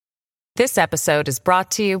This episode is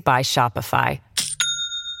brought to you by Shopify.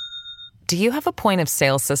 Do you have a point of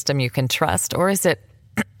sale system you can trust, or is it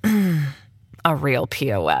a real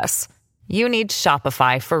POS? You need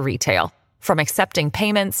Shopify for retail. From accepting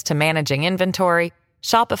payments to managing inventory,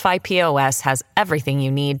 Shopify POS has everything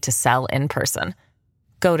you need to sell in person.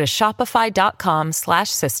 Go to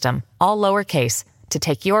shopify.com/system, all lowercase, to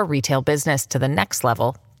take your retail business to the next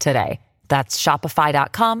level today. That's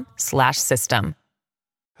shopify.com/system.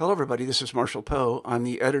 Hello, everybody. This is Marshall Poe. I'm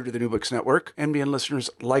the editor of the New Books Network. NBN listeners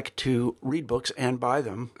like to read books and buy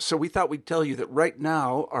them. So we thought we'd tell you that right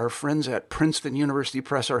now, our friends at Princeton University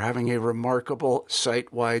Press are having a remarkable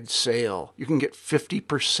site-wide sale. You can get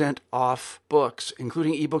 50% off books,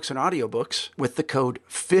 including ebooks and audiobooks, with the code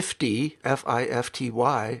 50,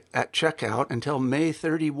 F-I-F-T-Y, at checkout until May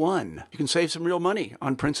 31. You can save some real money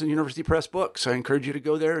on Princeton University Press books. I encourage you to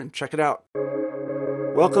go there and check it out.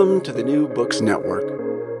 Welcome to the New Books Network.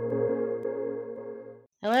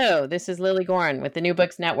 Hello, this is Lily Gorin with the New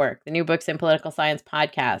Books Network, the New Books in Political Science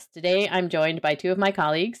podcast. Today, I'm joined by two of my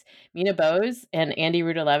colleagues, Meena Bose and Andy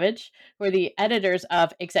Rudalevige, who are the editors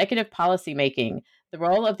of Executive Policymaking, the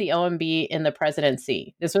Role of the OMB in the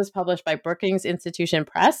Presidency. This was published by Brookings Institution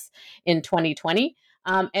Press in 2020.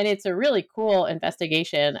 And it's a really cool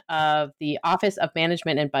investigation of the Office of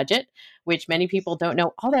Management and Budget, which many people don't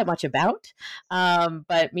know all that much about.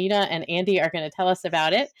 But Meena and Andy are going to tell us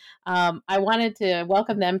about it. I wanted to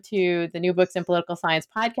welcome them to the New Books in Political Science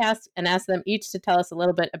podcast and ask them each to tell us a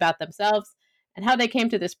little bit about themselves and how they came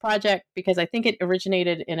to this project, because I think it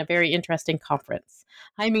originated in a very interesting conference.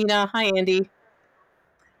 Hi, Meena. Hi, Andy.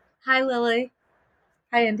 Hi, Lily.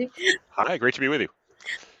 Hi, Andy. Hi, great to be with you.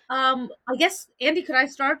 I guess, Andy, could I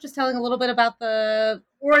start just telling a little bit about the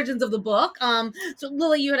origins of the book? So,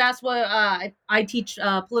 Lily, you had asked what I teach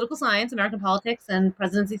political science, American politics, and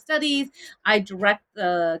presidency studies. I direct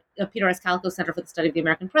the Peter S. Calico Center for the Study of the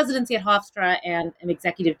American Presidency at Hofstra and am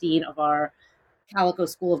executive dean of our Calico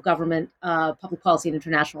School of Government, Public Policy and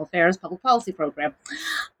International Affairs public policy program.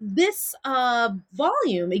 This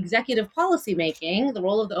volume, Executive Policymaking, the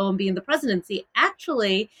Role of the OMB in the Presidency,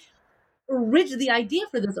 actually the idea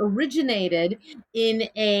for this originated in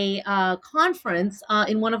a conference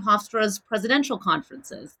in one of Hofstra's presidential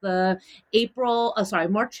conferences, the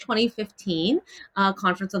March 2015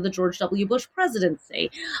 conference on the George W. Bush presidency.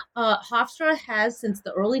 Hofstra has, since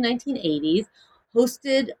the early 1980s,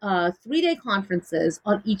 hosted 3-day conferences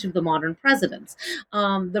on each of the modern presidents.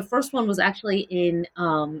 The first one was actually in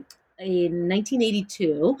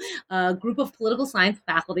 1982, a group of political science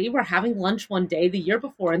faculty were having lunch one day the year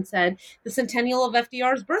before and said, the centennial of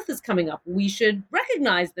FDR's birth is coming up. We should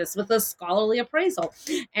recognize this with a scholarly appraisal.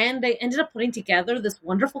 And they ended up putting together this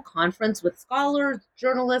wonderful conference with scholars,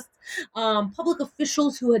 journalists, public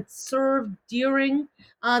officials who had served during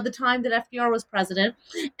the time that FDR was president.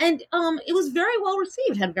 And it was very well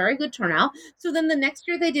received, had very good turnout. So then the next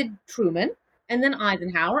year they did Truman, and then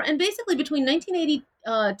Eisenhower. And basically between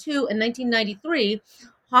 1982 and 1993,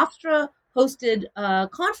 Hofstra hosted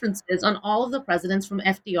conferences on all of the presidents from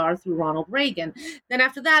FDR through Ronald Reagan. Then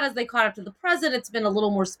after that, as they caught up to the president, it's been a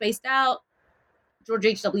little more spaced out. George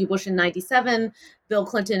H.W. Bush in 1997, Bill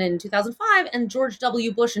Clinton in 2005, and George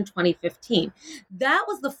W. Bush in 2015. That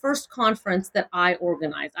was the first conference that I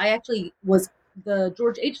organized. The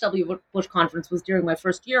George H.W. Bush conference was during my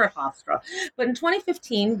first year at Hofstra. But in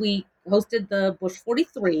 2015, we hosted the Bush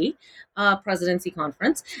 43 presidency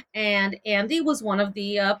conference, and Andy was one of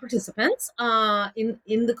the participants in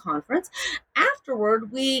the conference.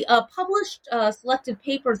 Afterward, we published selected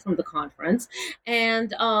papers from the conference,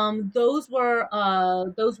 and those were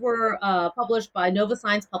published by Nova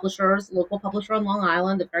Science Publishers, local publisher on Long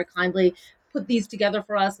Island, that very kindly put these together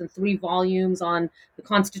for us in 3 volumes on the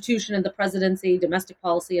Constitution and the presidency, domestic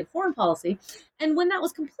policy, and foreign policy. And when that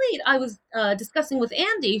was complete, I was discussing with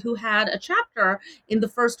Andy, who had a chapter in the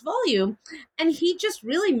first volume, and he just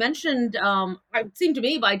really mentioned, it seemed to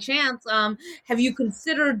me by chance, have you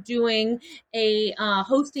considered doing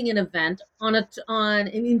hosting an event on an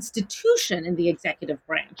institution in the executive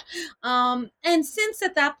branch? And since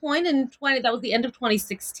at that point that was the end of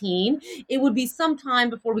 2016, it would be some time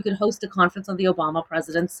before we could host a conference on the Obama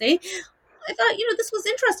presidency. I thought, this was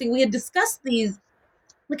interesting. We had discussed these.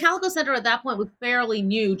 The Calico Center at that point was fairly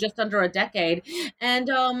new, just under a decade, and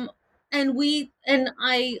we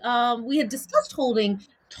had discussed holding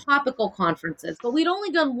topical conferences, but we'd only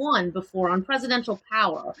done one before on presidential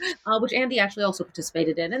power, which Andy actually also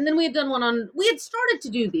participated in. And then we had started to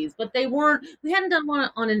do these, but we hadn't done one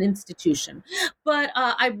on an institution. But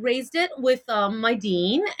I raised it with my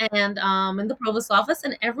dean and in the provost's office,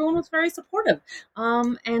 and everyone was very supportive.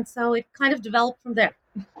 And so it kind of developed from there.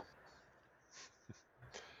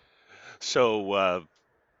 So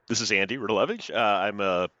this is Andy Rudalevige. I'm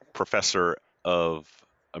a professor of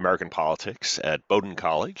American politics at Bowdoin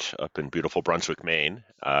College up in beautiful Brunswick, Maine,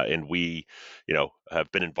 and we,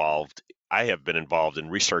 have been involved. I have been involved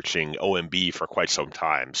in researching OMB for quite some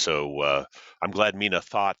time. So I'm glad Meena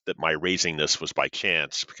thought that my raising this was by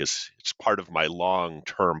chance because it's part of my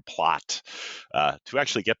long-term plot to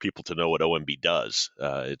actually get people to know what OMB does.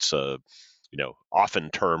 It's a often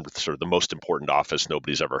termed sort of the most important office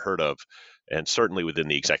nobody's ever heard of, and certainly within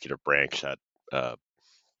the executive branch, that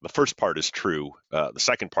the first part is true. The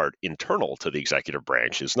second part, internal to the executive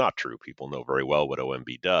branch, is not true. People know very well what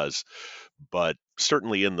OMB does, but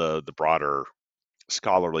certainly in the broader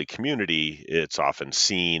scholarly community, it's often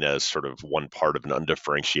seen as sort of one part of an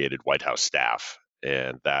undifferentiated White House staff,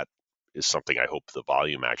 and that is something I hope the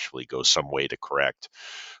volume actually goes some way to correct.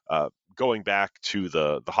 Going back to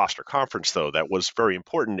the Hofstra conference, though, that was very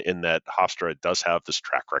important in that Hofstra does have this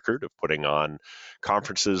track record of putting on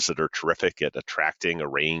conferences that are terrific at attracting a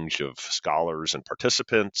range of scholars and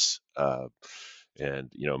participants.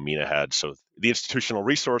 And Meena had so the institutional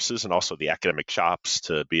resources and also the academic chops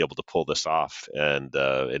to be able to pull this off, and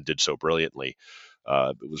did so brilliantly.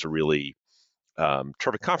 It was a really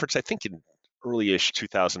terrific conference. I think in early-ish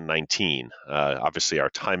 2019. Obviously, our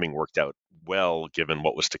timing worked out well given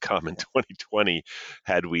what was to come in 2020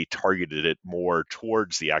 had we targeted it more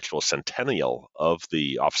towards the actual centennial of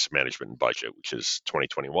the Office of Management and Budget, which is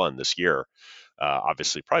 2021 this year.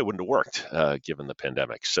 Obviously, probably wouldn't have worked given the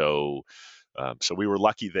pandemic. So we were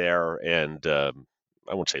lucky there, and I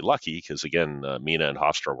won't say lucky because again, Meena and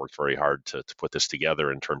Hofstra worked very hard to put this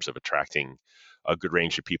together in terms of attracting a good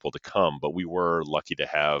range of people to come. But we were lucky to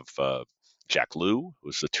have Jack Lew,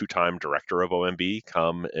 who's the two-time director of OMB,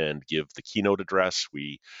 come and give the keynote address.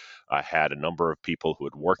 We had a number of people who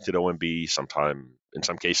had worked at OMB, in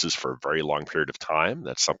some cases for a very long period of time.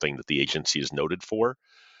 That's something that the agency is noted for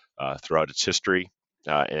throughout its history,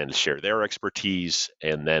 and share their expertise.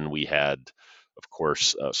 And then we had, of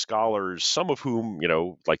course, scholars, some of whom,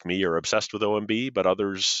 like me, are obsessed with OMB, but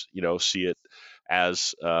others, see it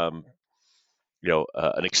as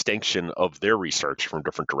an extension of their research from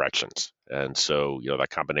different directions. And so, that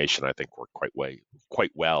combination, I think, worked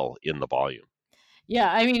quite well in the volume. Yeah,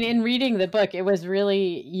 I mean, in reading the book, it was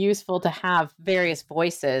really useful to have various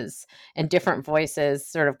voices and different voices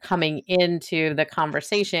sort of coming into the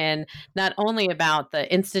conversation, not only about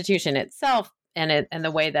the institution itself and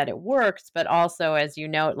the way that it works, but also, as you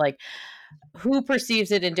note, like who perceives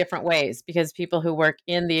it in different ways, because people who work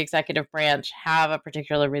in the executive branch have a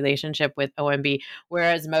particular relationship with OMB,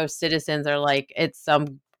 whereas most citizens are like, it's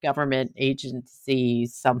some government agency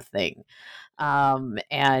something,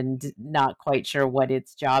 and not quite sure what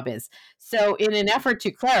its job is. So in an effort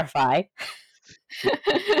to clarify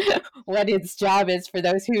what its job is for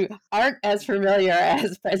those who aren't as familiar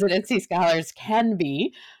as presidency scholars can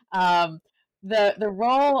be, the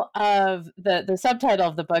role of the subtitle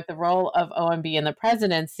of the book, the role of OMB in the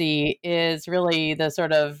presidency, is really the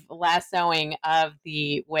sort of lassoing of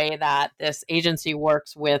the way that this agency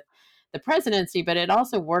works with the presidency, but it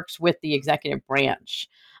also works with the executive branch.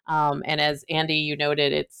 And as Andy, you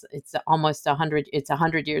noted, it's almost 100. It's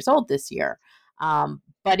 100 years old this year,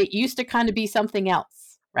 but it used to kind of be something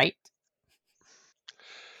else, right?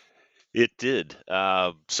 It did.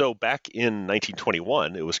 So back in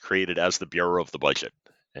 1921, it was created as the Bureau of the Budget,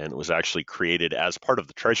 and it was actually created as part of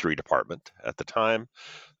the Treasury Department at the time,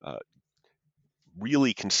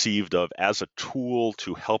 really conceived of as a tool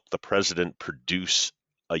to help the president produce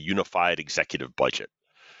a unified executive budget.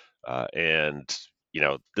 And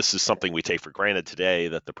this is something we take for granted today,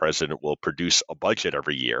 that the president will produce a budget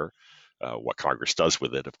every year. What Congress does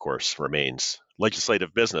with it, of course, remains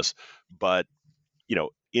legislative business. But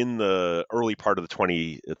in the early part of the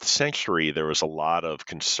 20th century, there was a lot of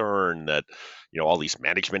concern that, all these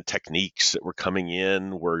management techniques that were coming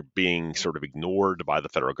in were being sort of ignored by the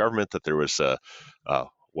federal government, that there was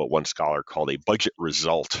what one scholar called a budget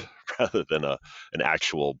result rather than an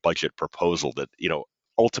actual budget proposal, that,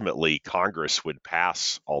 ultimately Congress would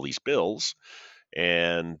pass all these bills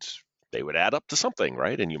and they would add up to something,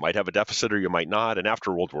 right? And you might have a deficit or you might not. And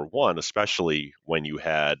after World War I, especially when you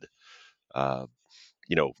had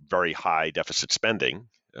very high deficit spending,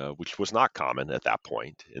 which was not common at that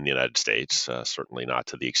point in the United States, certainly not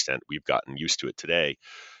to the extent we've gotten used to it today.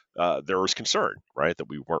 There was concern, right, that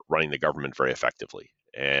we weren't running the government very effectively.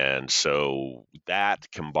 And so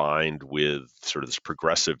that, combined with sort of this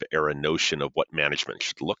progressive era notion of what management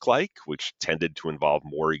should look like, which tended to involve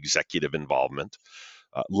more executive involvement,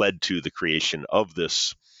 led to the creation of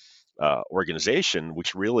this organization,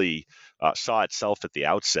 which really saw itself at the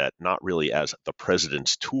outset not really as the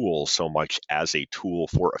president's tool so much as a tool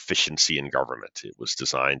for efficiency in government. It was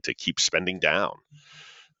designed to keep spending down.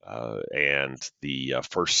 And the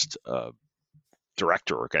first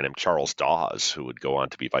director, a guy named Charles Dawes, who would go on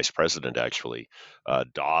to be vice president, actually,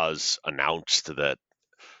 Dawes announced that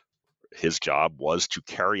his job was to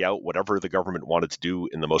carry out whatever the government wanted to do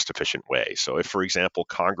in the most efficient way. So if, for example,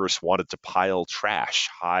 Congress wanted to pile trash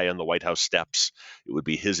high on the White House steps, it would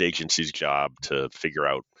be his agency's job to figure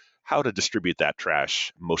out how to distribute that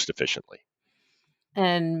trash most efficiently.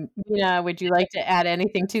 And Meena, would you like to add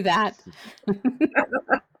anything to that?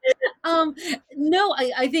 No,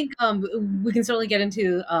 I think we can certainly get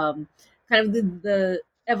into kind of the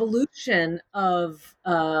evolution of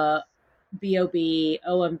BOB,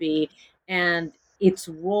 OMB, and its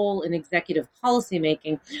role in executive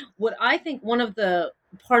policymaking. What I think one of the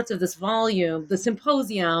parts of this volume, the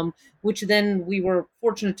symposium, which then we were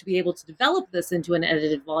fortunate to be able to develop this into an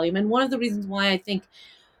edited volume, and one of the reasons why I think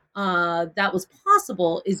that was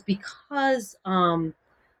possible is because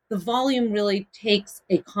the volume really takes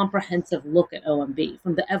a comprehensive look at OMB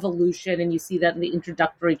from the evolution, and you see that in the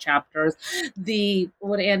introductory chapters.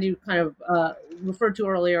 What Andy kind of referred to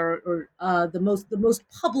earlier, or the most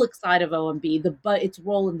public side of OMB, its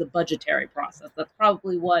role in the budgetary process. That's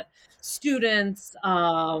probably what students,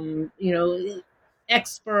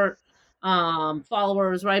 expert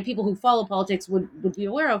followers, right? People who follow politics would be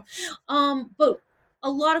aware of. But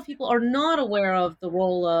a lot of people are not aware of the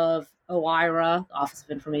role of OIRA, the Office of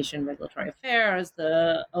Information and Regulatory Affairs,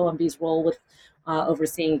 the OMB's role with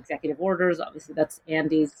overseeing executive orders. Obviously, that's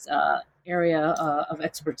Andy's area of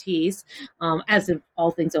expertise, as in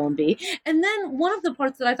all things OMB. And then one of the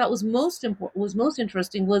parts that I thought was most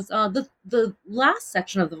interesting was the last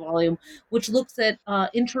section of the volume, which looks at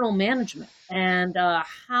internal management and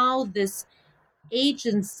how this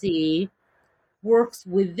agency works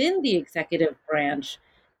within the executive branch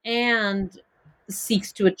and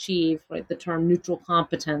seeks to achieve, right, the term neutral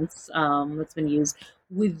competence that's been used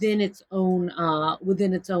within its own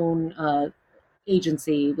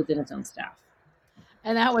agency, within its own staff.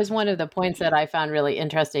 And that was one of the points that I found really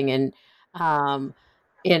interesting in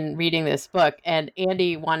reading this book. And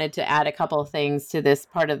Andy wanted to add a couple of things to this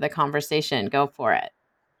part of the conversation. Go for it.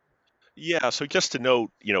 Yeah, so just to note,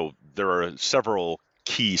 there are several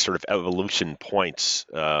key sort of evolution points,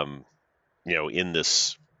 in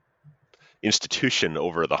this institution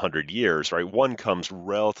over the 100 years, right? One comes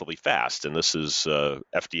relatively fast, and this is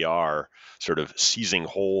FDR sort of seizing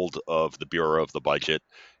hold of the Bureau of the Budget.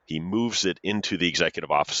 He moves it into the Executive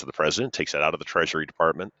Office of the President, takes it out of the Treasury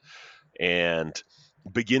Department, and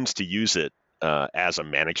begins to use it as a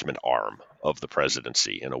management arm of the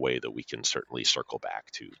presidency in a way that we can certainly circle back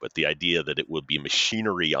to. But the idea that it will be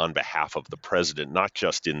machinery on behalf of the president, not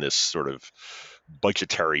just in this sort of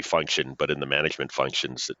budgetary function, but in the management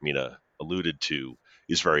functions that Meena alluded to,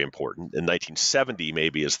 is very important. In 1970,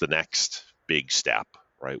 maybe, is the next big step,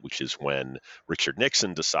 right, which is when Richard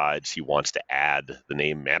Nixon decides he wants to add the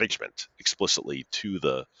name management explicitly to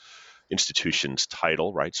the institution's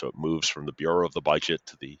title, right? So it moves from the Bureau of the Budget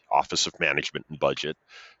to the Office of Management and Budget.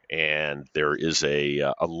 And there is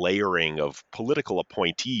a layering of political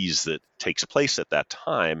appointees that takes place at that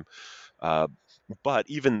time. But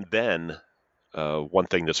even then, one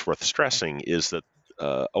thing that's worth stressing is that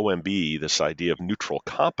OMB, this idea of neutral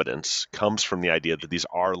competence, comes from the idea that these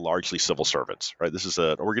are largely civil servants, right? This is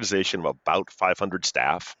an organization of about 500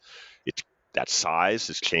 staff. That size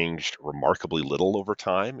has changed remarkably little over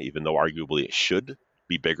time, even though arguably it should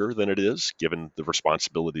be bigger than it is, given the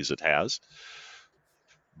responsibilities it has.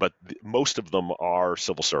 But most of them are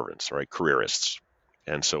civil servants, right? Careerists.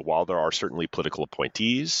 And so while there are certainly political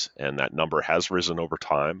appointees, and that number has risen over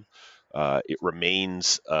time, it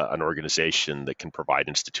remains an organization that can provide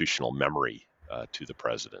institutional memory to the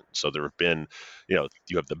president. So there have been, you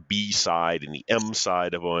have the B side and the M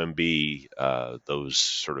side of OMB. Those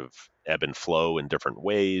sort of ebb and flow in different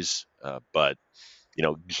ways. But,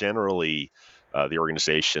 generally, the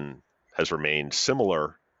organization has remained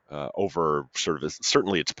similar over sort of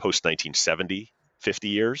certainly its post-1970, 50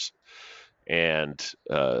 years. And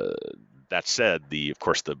that said, of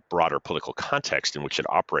course, the broader political context in which it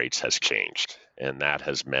operates has changed. And that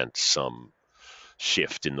has meant some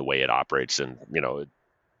shift in the way it operates. And, it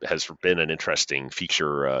has been an interesting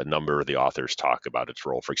feature. A number of the authors talk about its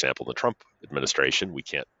role, for example, in the Trump administration. We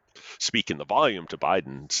can't speak in the volume to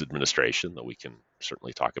Biden's administration, though we can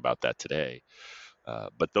certainly talk about that today.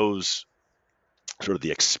 But those sort of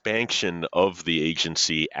the expansion of the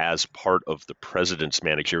agency as part of the president's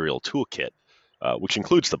managerial toolkit, which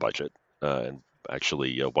includes the budget, and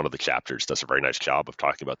Actually, one of the chapters does a very nice job of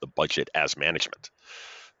talking about the budget as management.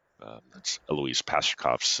 That's Eloise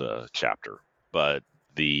Pasterkov's chapter. But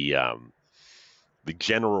the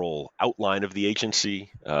general outline of the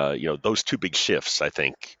agency, those two big shifts, I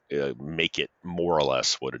think, make it more or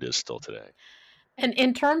less what it is still today. And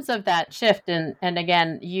in terms of that shift, and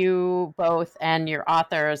again, you both and your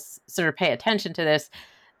authors sort of pay attention to this,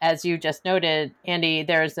 as you just noted, Andy,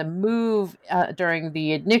 there's a move during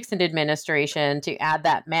the Nixon administration to add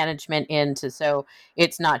that management into, so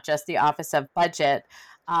it's not just the Office of Budget,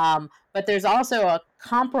 but there's also a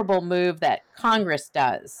comparable move that Congress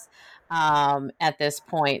does at this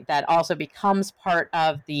point that also becomes part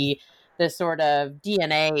of the sort of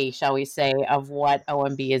DNA, shall we say, of what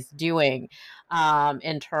OMB is doing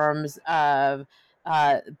in terms of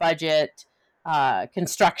budget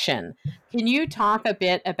construction. Can you talk a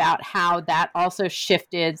bit about how that also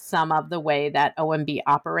shifted some of the way that OMB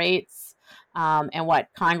operates and what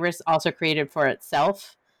Congress also created for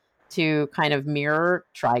itself to kind of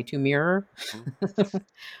try to mirror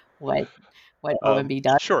what OMB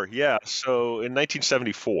does? Sure, yeah. So in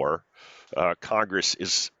 1974, Congress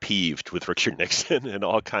is peeved with Richard Nixon in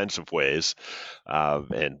all kinds of ways.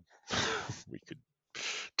 And we could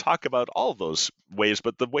talk about all of those ways,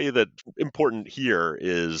 but the way that important here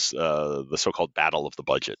is the so-called battle of the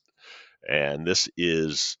budget. And this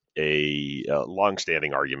is a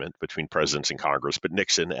long-standing argument between presidents and Congress, but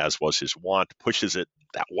Nixon, as was his wont, pushes it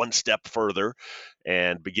that one step further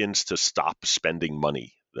and begins to stop spending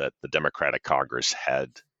money that the Democratic Congress had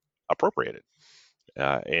appropriated.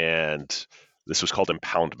 And this was called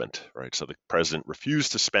impoundment, right? So the president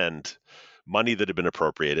refused to spend money that had been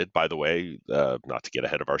appropriated. By the way, not to get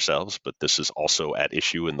ahead of ourselves, but this is also at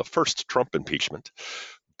issue in the first Trump impeachment.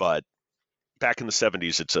 But back in the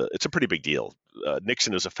 70s, it's a pretty big deal.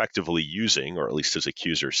 Nixon is effectively using, or at least his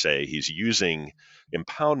accusers say, he's using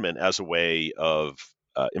impoundment as a way of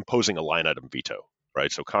imposing a line item veto,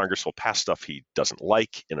 right? So Congress will pass stuff he doesn't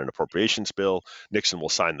like in an appropriations bill. Nixon will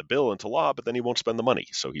sign the bill into law, but then he won't spend the money.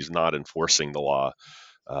 So he's not enforcing the law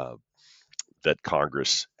that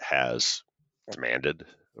Congress has demanded,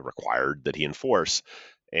 required that he enforce.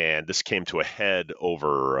 And this came to a head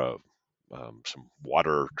over some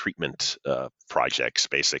water treatment projects,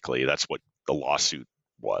 basically. That's what the lawsuit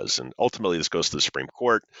was. And ultimately, this goes to the Supreme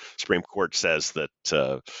Court. Supreme Court says that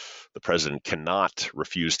the president cannot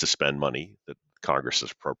refuse to spend money that Congress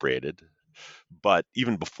has appropriated. But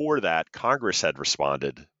even before that, Congress had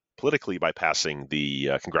responded politically by passing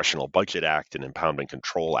the Congressional Budget Act and Impoundment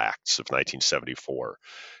Control Acts of 1974.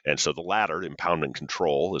 And so the latter, impoundment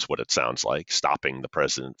control, is what it sounds like, stopping the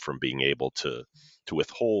president from being able to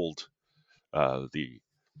withhold the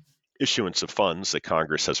issuance of funds that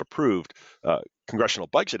Congress has approved. Congressional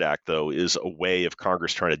Budget Act, though, is a way of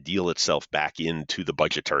Congress trying to deal itself back into the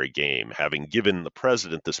budgetary game. Having given the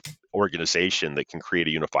president this organization that can create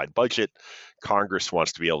a unified budget, Congress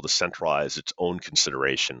wants to be able to centralize its own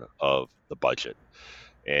consideration of the budget.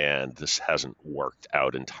 And this hasn't worked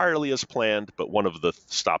out entirely as planned, but one of the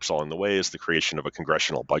stops along the way is the creation of a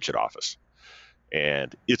Congressional Budget Office.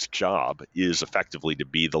 And its job is effectively to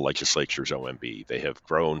be the legislature's OMB. They have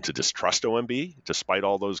grown to distrust OMB, despite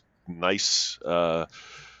all those nice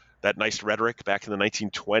rhetoric back in the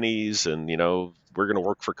 1920s. And we're going to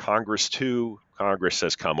work for Congress too. Congress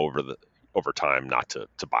has come over time not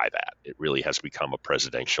to buy that. It really has become a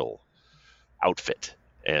presidential outfit.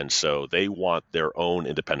 And so they want their own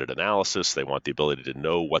independent analysis. They want the ability to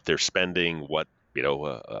know what they're spending, what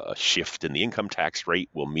a shift in the income tax rate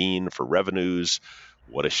will mean for revenues,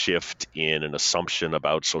 what a shift in an assumption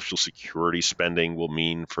about Social Security spending will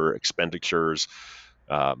mean for expenditures.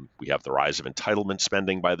 We have the rise of entitlement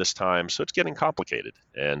spending by this time, so it's getting complicated.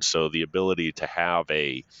 And so the ability to have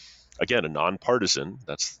a nonpartisan,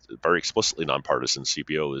 that's very explicitly nonpartisan,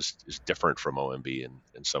 CBO is different from OMB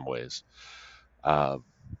in some ways.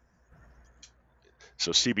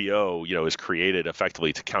 So CBO, is created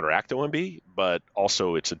effectively to counteract OMB, but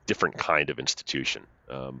also it's a different kind of institution,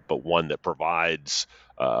 but one that provides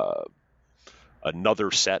another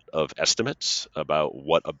set of estimates about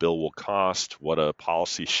what a bill will cost, what a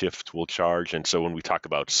policy shift will charge. And so when we talk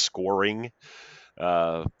about scoring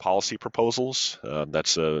policy proposals,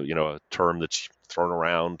 that's a term that's thrown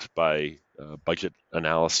around by budget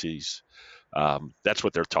analyses. That's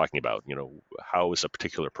what they're talking about. How is a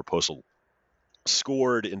particular proposal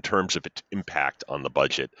scored in terms of its impact on the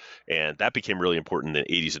budget. And that became really important in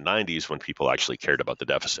the 80s and 90s when people actually cared about the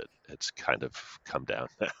deficit. It's kind of come down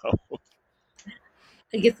now.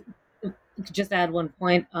 I guess just add one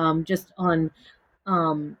point just on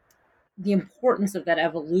the importance of that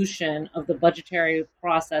evolution of the budgetary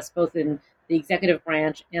process, both in the executive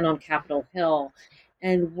branch and on Capitol Hill.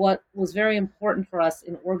 And what was very important for us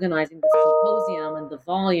in organizing the symposium and the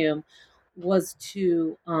volume was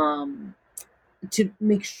to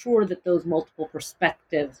make sure that those multiple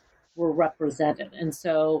perspectives were represented. And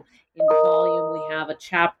so in the volume, we have a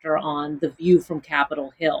chapter on the view from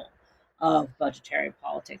Capitol Hill of budgetary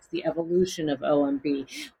politics, the evolution of OMB.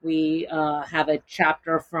 We have a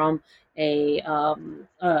chapter from a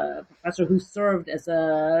professor who served as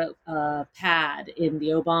a PAD in the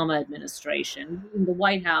Obama administration, in the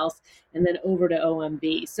White House, and then over to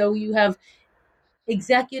OMB. So you have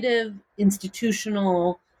executive,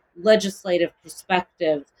 institutional, legislative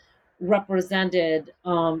perspective represented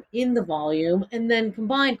in the volume, and then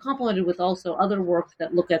combined, complemented with also other works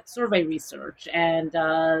that look at survey research and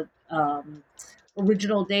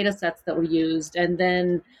original data sets that were used, and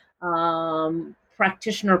then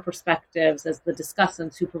practitioner perspectives as the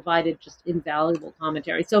discussants who provided just invaluable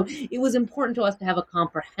commentary. So it was important to us to have a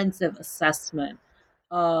comprehensive assessment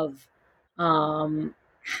of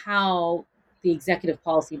how the executive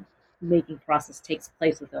policy making process takes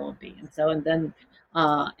place with OMB,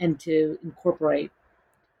 and to incorporate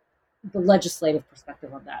the legislative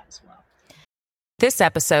perspective on that as well. This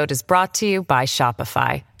episode is brought to you by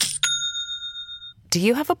Shopify. Do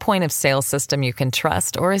you have a point of sale system you can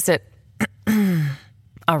trust, or is it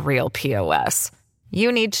a real POS?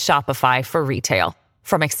 You need Shopify for retail.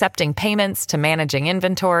 From accepting payments to managing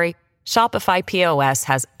inventory, Shopify POS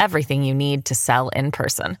has everything you need to sell in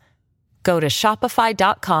person. Go to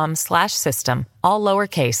shopify.com/system, all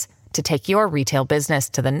lowercase, to take your retail business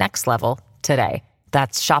to the next level today.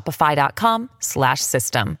 That's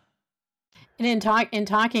shopify.com/system. And in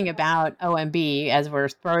talking about OMB, as we're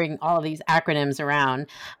throwing all of these acronyms around,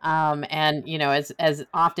 and as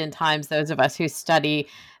oftentimes those of us who study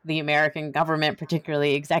the American government,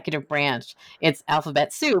 particularly executive branch, it's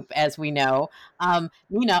alphabet soup, as we know.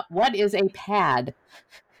 Meena, what is a PAD?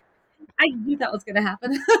 I knew that was going to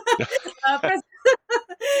happen.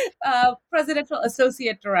 Presidential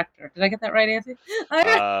Associate Director. Did I get that right, Nancy?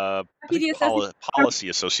 Policy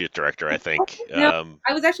Associate Director, I think. No,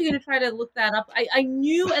 I was actually going to try to look that up. I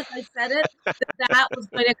knew as I said it that was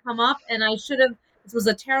going to come up, and I should have. This was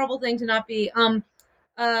a terrible thing to not be.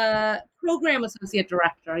 Program Associate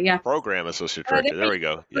Director. Yeah. Program Associate Director. There we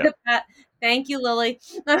go. Yeah. Thank you, Lily.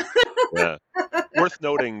 Yeah. Worth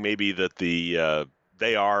noting maybe that they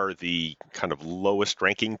are the kind of lowest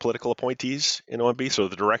ranking political appointees in OMB. So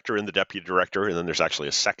the director and the deputy director, and then there's actually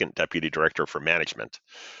a second deputy director for management.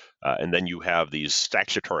 And then you have these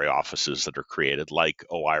statutory offices that are created like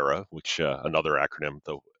OIRA, which another acronym,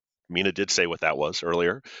 though Meena did say what that was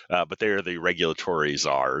earlier, but they are the regulatory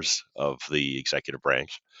czars of the executive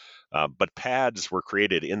branch. But PADs were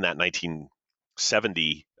created in that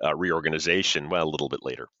 1970 reorganization, well, a little bit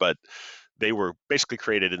later, but they were basically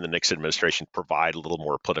created in the Nixon administration to provide a little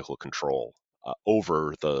more political control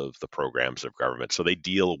over the programs of government. So they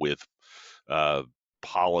deal with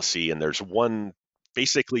policy, and there's one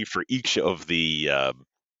basically for each of the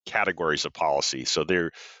categories of policy. So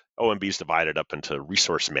OMB is divided up into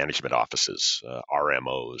resource management offices,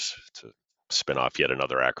 RMOs, to spin off yet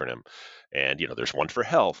another acronym. And there's one for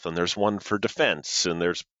health, and there's one for defense, and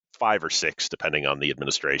there's 5 or 6 depending on the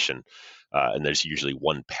administration. And there's usually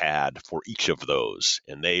one PAD for each of those,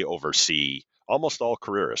 and they oversee almost all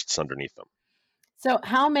careerists underneath them. So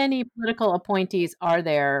how many political appointees are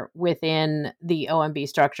there within the OMB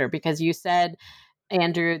structure? Because you said,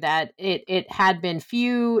 Andrew, that it had been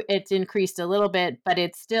few, it's increased a little bit, but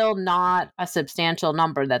it's still not a substantial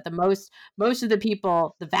number, that the most of the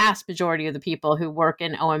people, the vast majority of the people who work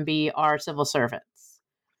in OMB are civil servants.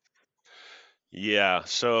 Yeah,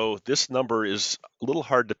 so this number is a little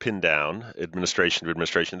hard to pin down, administration to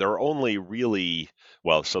administration. There are only really,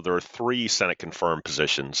 there are 3 Senate confirmed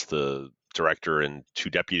positions, the director and 2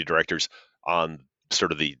 deputy directors on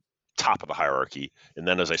sort of the top of the hierarchy. And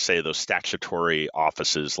then, as I say, those statutory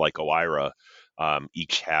offices like OIRA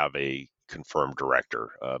each have a confirmed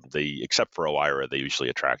director. Except for OIRA, they usually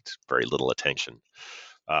attract very little attention.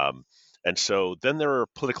 And so then there are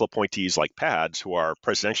political appointees like PADs who are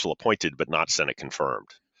presidential appointed but not Senate confirmed.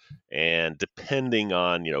 And depending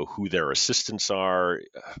on who their assistants are,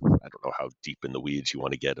 I don't know how deep in the weeds you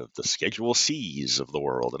want to get of the Schedule Cs of the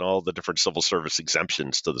world and all the different civil service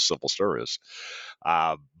exemptions to the civil service.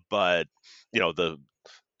 But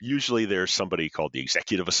usually there's somebody called the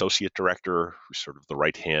executive associate director, who's sort of the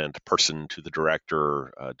right-hand person to the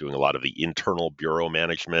director, doing a lot of the internal bureau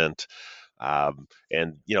management.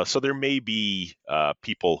 So there may be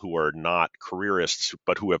people who are not careerists,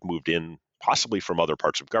 but who have moved in possibly from other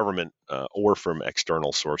parts of government or from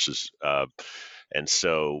external sources. And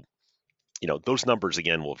so those numbers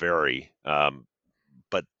again will vary,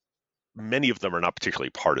 but many of them are not particularly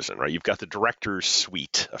partisan, right? You've got the director's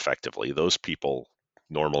suite, effectively. Those people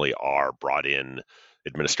normally are brought in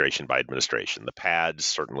administration by administration. The pads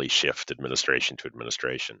certainly shift administration to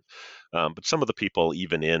administration. But some of the people,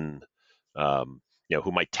 even in,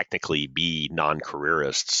 who might technically be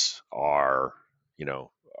non-careerists, are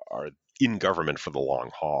in government for the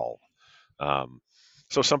long haul.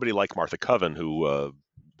 So somebody like Martha Coven, who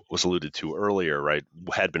was alluded to earlier, right,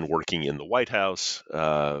 had been working in the White House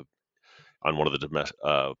on one of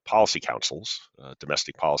the policy councils,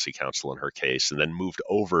 domestic policy council in her case, and then moved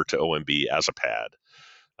over to OMB as a pad,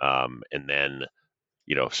 and then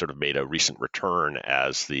sort of made a recent return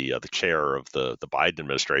as the chair of the Biden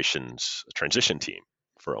administration's transition team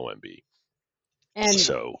for OMB. And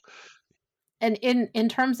so, and in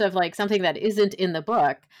terms of like something that isn't in the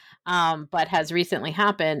book, but has recently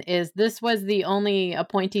happened, is this was the only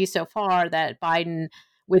appointee so far that Biden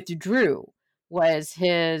withdrew, was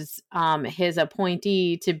his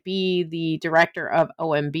appointee to be the director of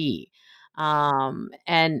OMB.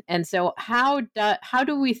 And so how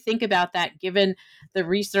do we think about that, given the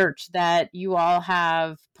research that you all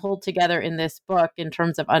have pulled together in this book in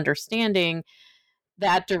terms of understanding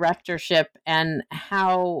that directorship and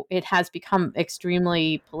how it has become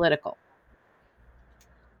extremely political?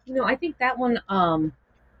 I think that one,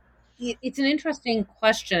 it's an interesting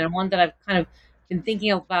question, and one that I've kind of been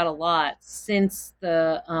thinking about a lot since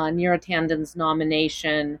the Neera Tanden's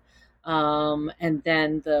nomination, and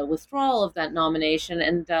then the withdrawal of that nomination,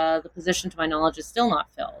 and the position, to my knowledge, is still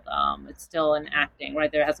not filled. It's still in acting,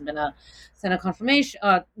 right? There hasn't been a Senate confirmation,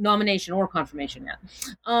 nomination or confirmation yet.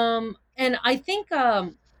 And I think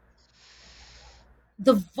the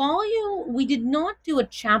volume, we did not do a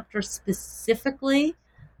chapter specifically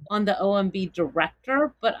on the OMB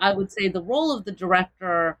director, but I would say the role of the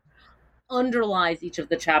director underlies each of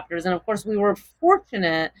the chapters. And of course, we were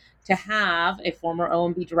fortunate to have a former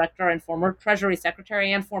OMB director and former Treasury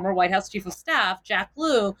Secretary and former White House Chief of Staff, Jack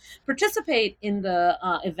Lew, participate in the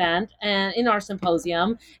event and in our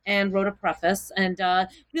symposium, and wrote a preface, and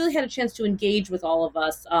really had a chance to engage with all of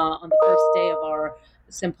us on the first day of our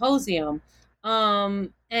symposium.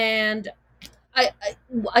 And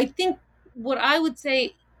I think what I would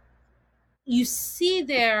say, you see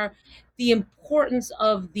there the importance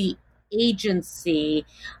of the agency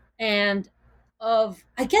and of,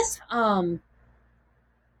 I guess, how,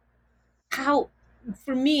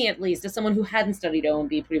 for me at least, as someone who hadn't studied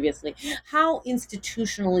OMB previously, how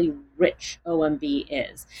institutionally rich OMB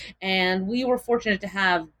is. And we were fortunate to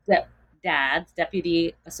have DADs,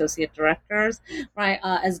 Deputy Associate Directors, right,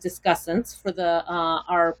 as discussants for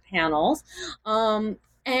our panels.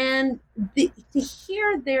 And to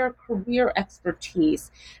hear their career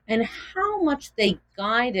expertise and how much they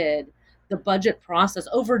guided the budget process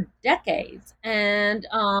over decades, and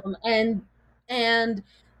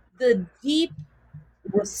the deep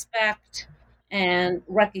respect and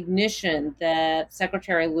recognition that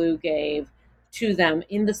Secretary Lew gave to them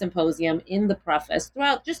in the symposium, in the preface,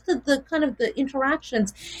 throughout just the kind of the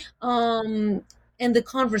interactions, and the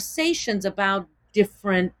conversations about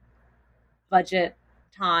different budget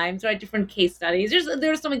times, right? Different case studies.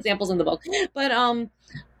 There's some examples in the book, but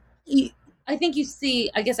I think you see,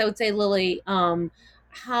 I guess I would say, Lily,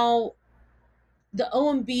 how the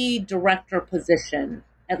OMB director position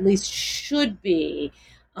at least should be,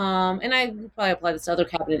 and I probably apply this to other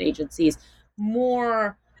cabinet agencies,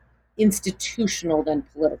 more institutional than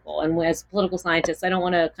political. And as political scientists, I don't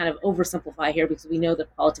want to kind of oversimplify here, because we know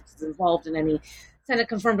that politics is involved in any Senate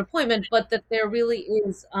confirmed appointment, but that there really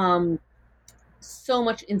is so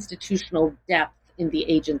much institutional depth in the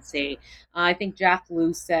agency. I think Jack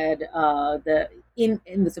Lew said that in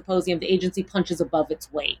the symposium, the agency punches above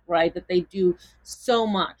its weight, right? That they do so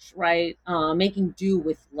much, right? Making do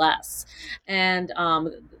with less. And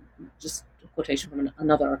just a quotation from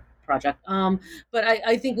another project. But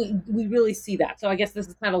I think we really see that. So I guess this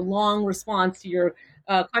is kind of a long response to your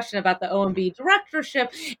question about the OMB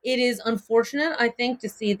directorship. It is unfortunate, I think, to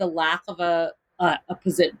see the lack of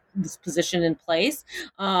this position in place.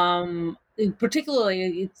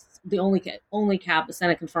 Particularly, it's the only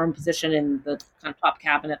Senate confirmed position in the kind of top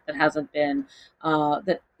cabinet that hasn't been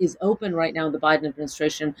that is open right now in the Biden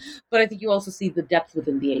administration. But I think you also see the depth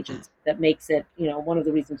within the agency that makes it, one of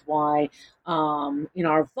the reasons why in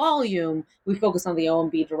our volume we focus on the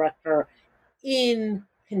OMB director in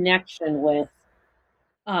connection with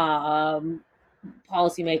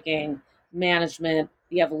policymaking, management,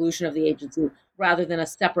 the evolution of the agency, rather than a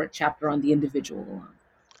separate chapter on the individual alone.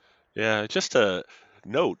 Yeah, just to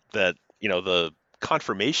note that, the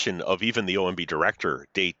confirmation of even the OMB director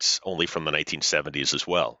dates only from the 1970s as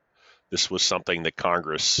well. This was something that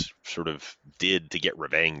Congress sort of did to get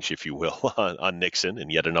revenge, if you will, on Nixon in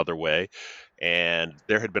yet another way. And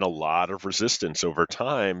there had been a lot of resistance over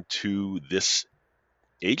time to this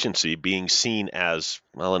agency being seen as,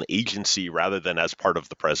 well, an agency rather than as part of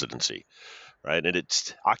the presidency, right? And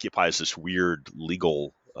it occupies this weird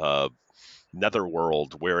legal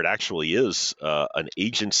netherworld where it actually is an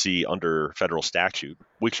agency under federal statute,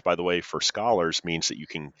 which, by the way, for scholars means that you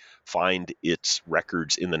can find its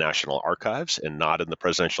records in the National Archives and not in the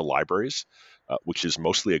presidential libraries, which is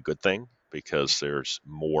mostly a good thing because there's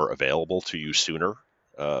more available to you sooner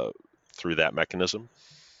through that mechanism.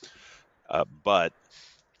 But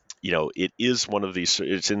it is one of these,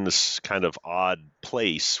 it's in this kind of odd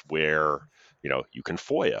place where, you can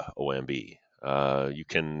FOIA OMB. You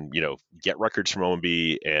can, get records from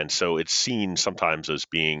OMB. And so it's seen sometimes as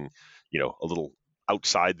being, a little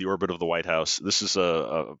outside the orbit of the White House. This is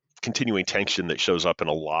a continuing tension that shows up in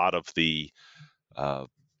a lot of the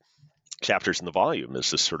chapters in the volume,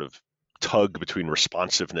 is this sort of tug between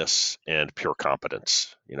responsiveness and pure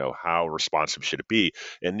competence. How responsive should it be?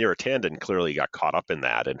 And Neera Tanden clearly got caught up in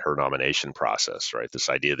that in her nomination process, right? This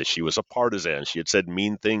idea that she was a partisan. She had said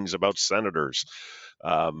mean things about senators.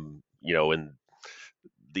 And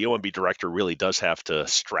the OMB director really does have to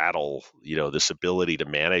straddle, this ability to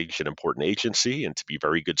manage an important agency and to be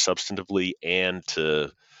very good substantively and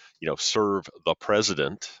to, serve the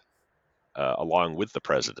president along with the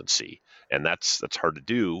presidency. And that's hard to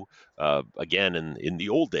do. Again, in the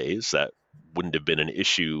old days, that wouldn't have been an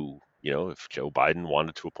issue. If Joe Biden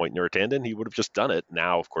wanted to appoint Neera Tanden, he would have just done it.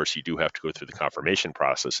 Now, of course, you do have to go through the confirmation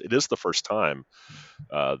process. It is the first time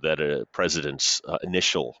that a president's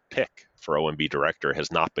initial pick for OMB director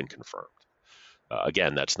has not been confirmed.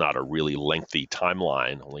 Again, that's not a really lengthy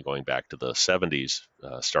timeline, only going back to the 70s,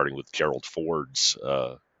 starting with Gerald Ford's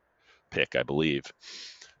pick, I believe.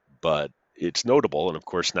 But it's notable. And of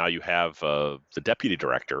course, now you have the deputy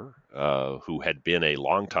director, who had been a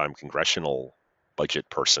longtime congressional budget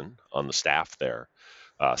person on the staff there,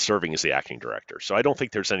 serving as the acting director. So I don't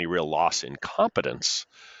think there's any real loss in competence.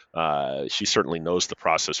 She certainly knows the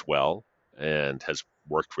process well and has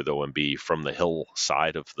worked with OMB from the Hill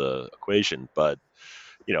side of the equation. But,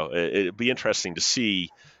 it'd be interesting to see,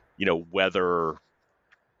 whether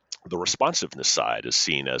the responsiveness side is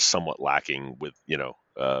seen as somewhat lacking with,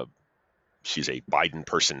 she's a Biden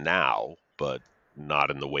person now, but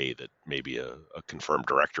not in the way that maybe a confirmed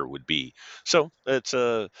director would be. So it's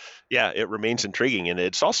it remains intriguing, and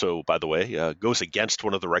it's also, by the way, goes against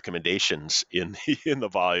one of the recommendations in the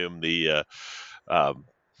volume.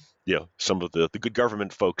 Some of the good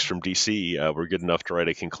government folks from DC were good enough to write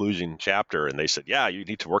a conclusion chapter, and they said, you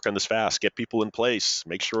need to work on this fast, get people in place,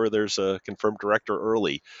 make sure there's a confirmed director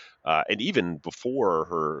early. And even before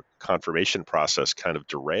her confirmation process kind of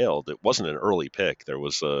derailed, it wasn't an early pick. There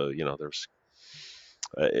was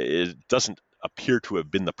it doesn't appear to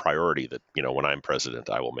have been the priority that, when I'm president,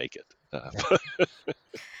 I will make it.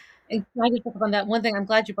 And can I just pick up on that one thing? I'm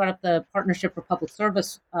glad you brought up the Partnership for Public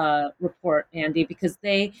Service report, Andy, because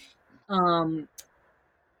they,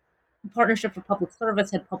 Partnership for Public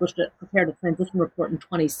Service had prepared a transition report in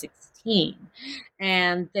 2016,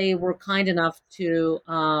 and they were kind enough to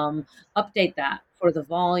update that for the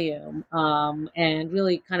volume, and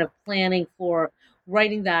really kind of planning for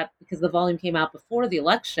writing that, because the volume came out before the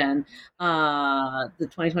election, the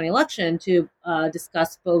 2020 election, to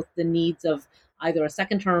discuss both the needs of either a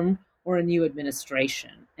second term or a new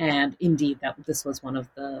administration. And indeed, this was one of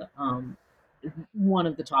the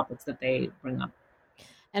topics that they bring up.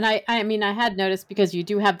 And I mean, I had noticed, because you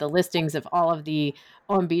do have the listings of all of the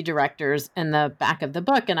OMB directors in the back of the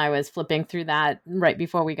book, and I was flipping through that right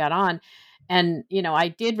before we got on. And, I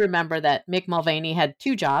did remember that Mick Mulvaney had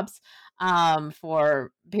 2 jobs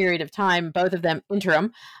for a period of time, both of them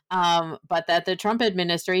interim, but that the Trump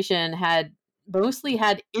administration had mostly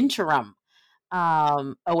had interim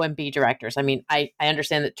OMB directors. I mean, I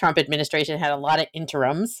understand that Trump administration had a lot of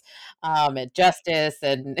interims at Justice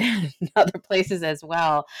and other places as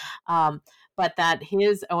well, but that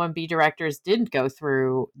his OMB directors didn't go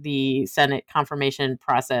through the Senate confirmation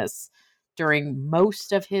process during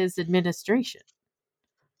most of his administration.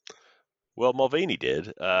 Well, Mulvaney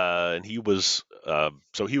did, and he was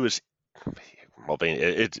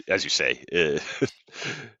Mulvaney. As you say, it's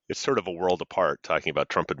sort of a world apart talking about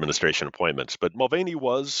Trump administration appointments. But Mulvaney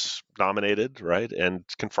was nominated, right, and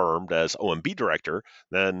confirmed as OMB director,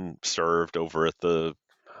 then served over at the,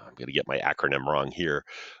 I'm going to get my acronym wrong here,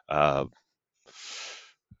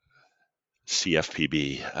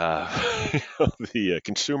 CFPB, the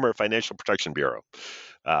Consumer Financial Protection Bureau,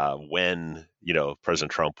 when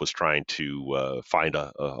President Trump was trying to find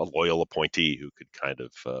a loyal appointee who could kind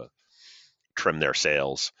of trim their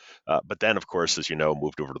sails. But then, of course, as you know,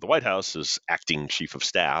 moved over to the White House as acting chief of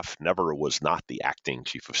staff. Never was not the acting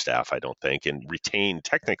chief of staff, I don't think, and retained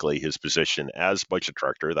technically his position as budget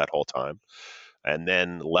director that whole time. And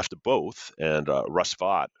then left both. And Russ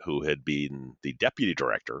Vought, who had been the deputy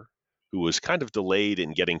director, who was kind of delayed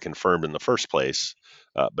in getting confirmed in the first place,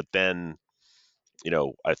 but then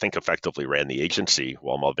I think effectively ran the agency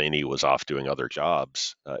while Mulvaney was off doing other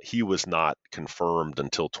jobs. He was not confirmed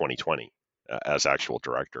until 2020 as actual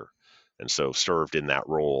director, and so served in that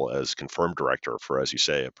role as confirmed director for, as you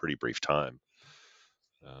say, a pretty brief time.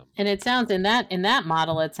 And it sounds in that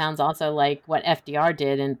model, it sounds also like what FDR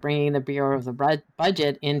did in bringing the Bureau of the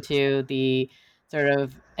Budget into the sort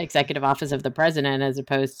of executive office of the president, as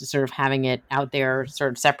opposed to sort of having it out there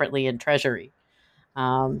sort of separately in Treasury.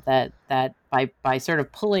 That by sort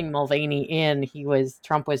of pulling Mulvaney in,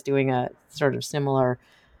 Trump was doing a sort of similar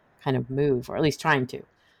kind of move, or at least trying to.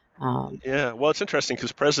 Yeah, well, it's interesting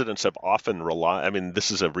because presidents have often relied. I mean,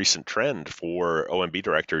 this is a recent trend for OMB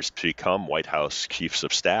directors to become White House chiefs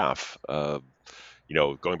of staff. Going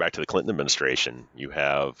back to the Clinton administration, you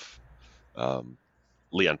have Leon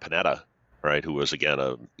Panetta, right, who was, again,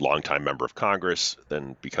 a longtime member of Congress,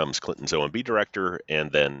 then becomes Clinton's OMB director,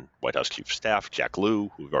 and then White House chief of staff. Jack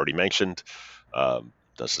Lew, who we've already mentioned,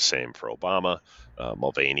 does the same for Obama.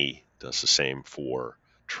 Mulvaney does the same for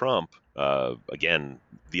Trump. Again,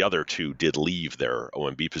 the other two did leave their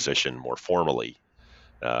OMB position more formally.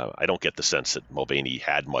 I don't get the sense that Mulvaney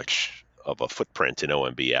had much of a footprint in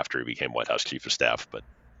OMB after he became White House chief of staff, but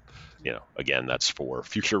again, that's for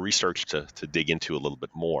future research to dig into a little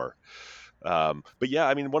bit more. But yeah,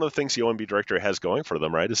 I mean, one of the things the OMB director has going for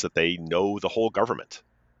them, right, is that they know the whole government,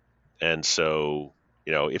 and so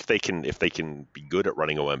if they can be good at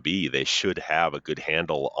running OMB, they should have a good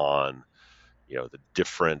handle on the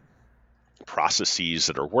different processes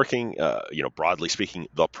that are working. Broadly speaking,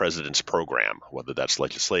 the president's program, whether that's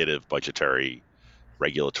legislative, budgetary,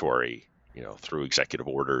 regulatory, through executive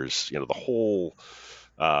orders, the whole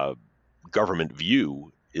government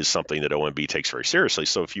view is something that OMB takes very seriously.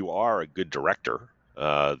 So if you are a good director,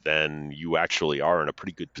 then you actually are in a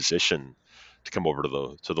pretty good position to come over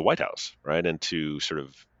to the White House, right, and to sort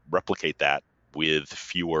of replicate that with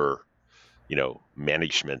fewer,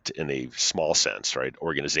 management in a small sense, right,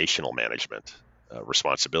 organizational management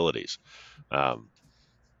responsibilities. And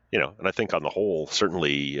I think on the whole,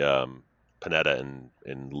 certainly Panetta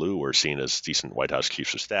and Lew are seen as decent White House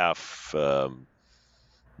chiefs of staff.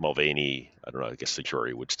 Mulvaney, I don't know, I guess the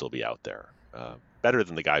jury would still be out there. Better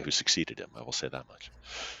than the guy who succeeded him, I will say that much.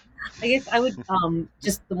 I guess I would,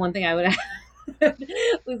 just the one thing I would add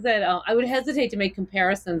was that I would hesitate to make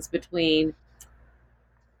comparisons between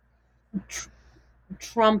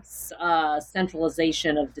Trump's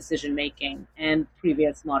centralization of decision making and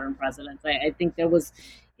previous modern presidents. I think there was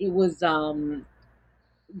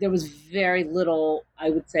very little, I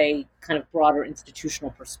would say, kind of broader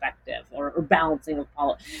institutional perspective or balancing of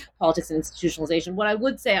politics and institutionalization. What I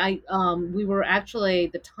would say, we were actually,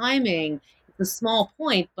 the timing, it's a small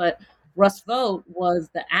point, but Russ Vought was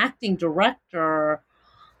the acting director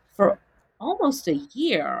for almost a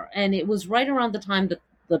year. And it was right around the time that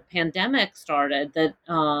the pandemic started that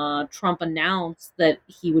Trump announced that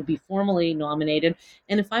he would be formally nominated.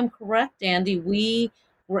 And if I'm correct, Andy, we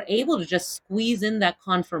were able to just squeeze in that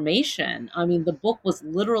confirmation. I mean, the book was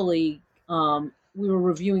literally,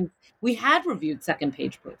 we had reviewed second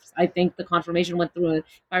page proofs. I think the confirmation went through, if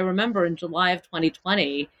I remember, in July of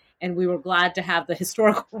 2020, and we were glad to have the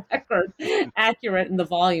historical record accurate in the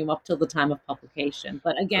volume up till the time of publication.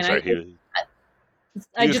 But again, he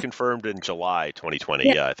was confirmed in July 2020.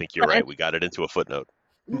 Yeah, I think you're right. We got it into a footnote.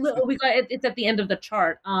 It's at the end of the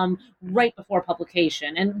chart, right before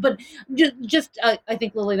publication. But I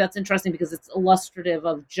think, Lily, that's interesting because it's illustrative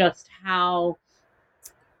of just how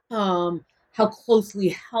closely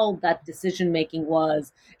held that decision making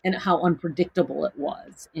was and how unpredictable it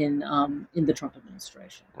was in the Trump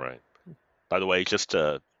administration. Right. By the way, just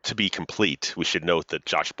to be complete, we should note that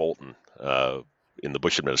Josh Bolten in the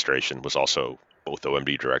Bush administration was also both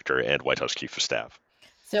OMB director and White House chief of staff.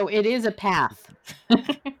 So it is a path.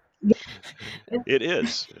 It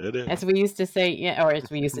is. As we used to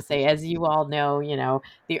say, as you all know,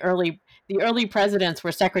 the early presidents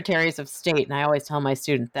were secretaries of state, and I always tell my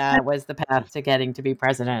students that was the path to getting to be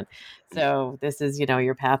president. So this is,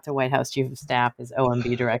 your path to White House chief of staff is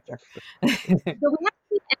OMB director. So we haven't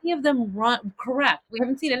seen any of them run correct. We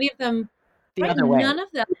haven't seen any of them the other way. None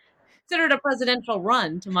of them. considered a presidential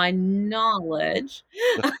run, to my knowledge.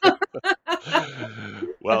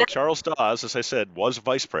 Well, Charles Dawes, as I said, was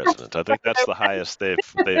vice president. I think that's the highest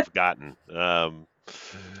they've gotten.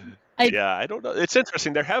 Yeah, I don't know. It's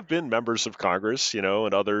interesting. There have been members of Congress,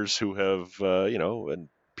 and others who have, and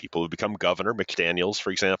people who become governor. McDaniels,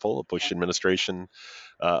 for example, a Bush administration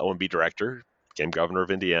OMB director, became governor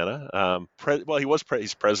of Indiana.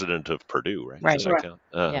 He's president of Purdue, right? Right. Does that count?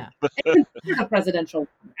 Yeah. It's considered a presidential.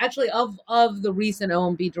 Actually, of the recent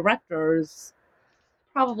OMB directors,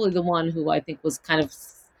 probably the one who I think was kind of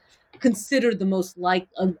considered the most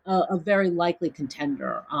a very likely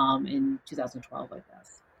contender in 2012, I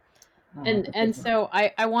guess. And so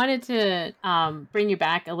I wanted to bring you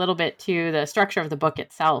back a little bit to the structure of the book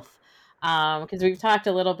itself, because we've talked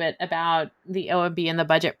a little bit about the OMB and the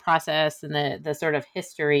budget process and the sort of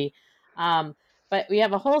history, but we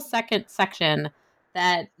have a whole second section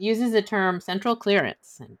that uses the term central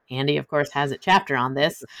clearance. And Andy, of course, has a chapter on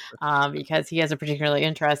this because he has a particular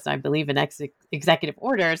interest, I believe, in executive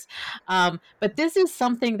orders. But this is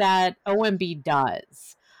something that OMB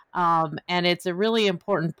does. And it's a really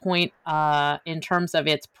important point in terms of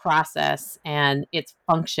its process and its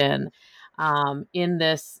function in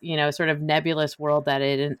this, sort of nebulous world that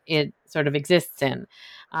it sort of exists in.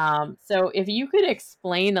 So if you could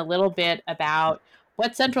explain a little bit about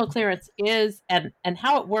what central clearance is and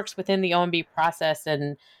how it works within the OMB process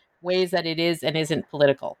and ways that it is and isn't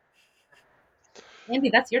political. Andy,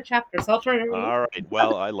 that's your chapter, so I'll turn it over. All right.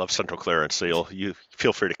 Well, I love central clearance, so you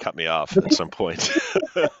feel free to cut me off at some point.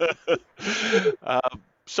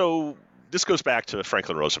 So this goes back to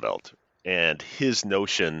Franklin Roosevelt and his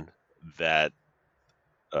notion that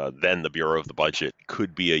then the Bureau of the Budget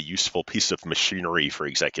could be a useful piece of machinery for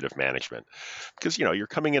executive management. Because, you're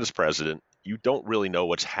coming in as president, you don't really know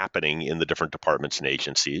what's happening in the different departments and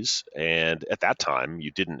agencies. And at that time, you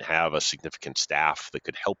didn't have a significant staff that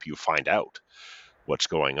could help you find out what's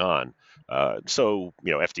going on. So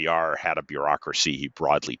FDR had a bureaucracy he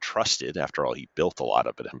broadly trusted. After all, he built a lot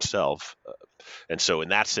of it himself. And so in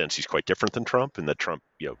that sense, he's quite different than Trump, in that Trump,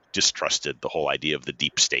 distrusted the whole idea of the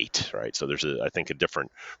deep state, right? So there's, I think, a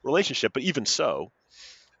different relationship. But even so,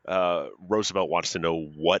 Roosevelt wants to know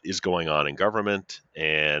what is going on in government,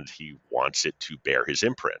 and he wants it to bear his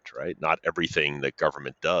imprint, right? Not everything that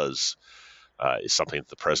government does is something that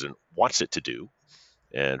the president wants it to do.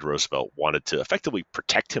 And Roosevelt wanted to effectively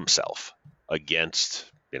protect himself against,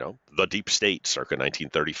 the deep state circa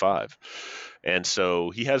 1935. And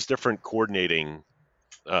so he has different coordinating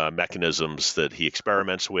mechanisms that he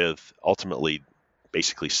experiments with, ultimately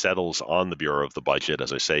basically settles on the Bureau of the Budget,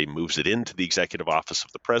 as I say, moves it into the Executive Office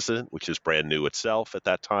of the President, which is brand new itself at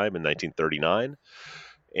that time in 1939,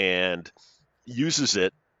 and uses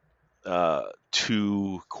it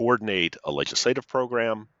to coordinate a legislative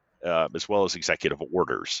program, as well as executive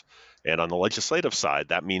orders. And on the legislative side,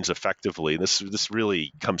 that means effectively, this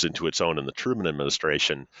really comes into its own in the Truman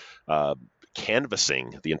administration,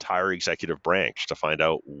 canvassing the entire executive branch to find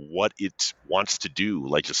out what it wants to do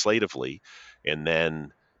legislatively, and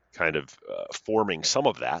then kind of forming some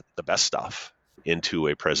of that, the best stuff, into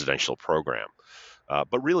a presidential program.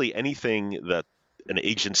 But really anything that an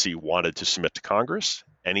agency wanted to submit to Congress,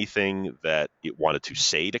 anything that it wanted to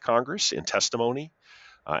say to Congress in testimony,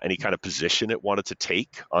 any kind of position it wanted to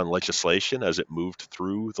take on legislation as it moved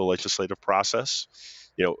through the legislative process.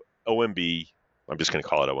 OMB, I'm just going to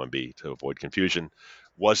call it OMB to avoid confusion,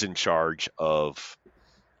 was in charge of,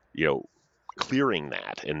 clearing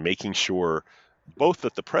that and making sure both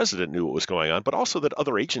that the president knew what was going on, but also that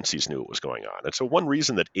other agencies knew what was going on. And so one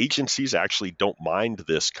reason that agencies actually don't mind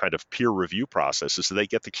this kind of peer review process is so they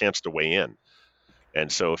get the chance to weigh in.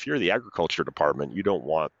 And so if you're the agriculture department, you don't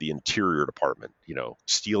want the interior department,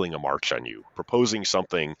 stealing a march on you, proposing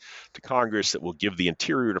something to Congress that will give the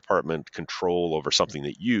interior department control over something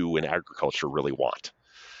that you in agriculture really want.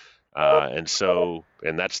 And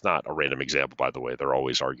that's not a random example, by the way. They're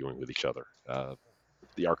always arguing with each other.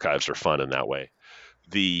 The archives are fun in that way.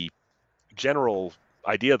 The general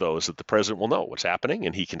idea, though, is that the president will know what's happening,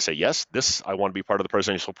 and he can say, yes, this, I want to be part of the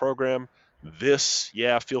presidential program. This,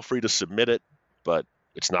 yeah, feel free to submit it, but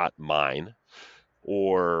it's not mine.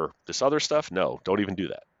 Or this other stuff, no, don't even do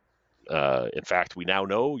that. In fact, we now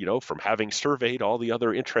know, from having surveyed all the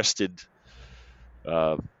other interested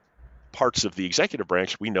parts of the executive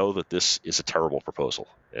branch, we know that this is a terrible proposal,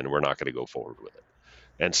 and we're not going to go forward with it.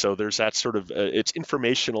 And so there's that sort of, it's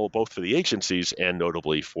informational both for the agencies and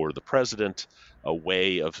notably for the president, a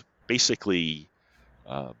way of basically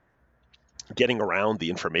getting around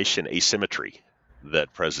the information asymmetry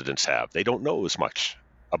that presidents have. They don't know as much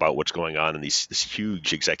about what's going on in this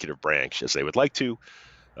huge executive branch as they would like to.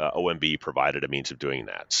 OMB provided a means of doing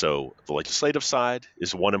that. So the legislative side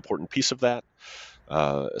is one important piece of that,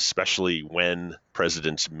 especially when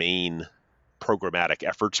President's main programmatic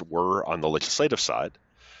efforts were on the legislative side.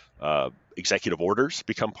 Executive orders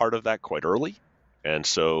become part of that quite early. And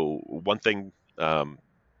so one thing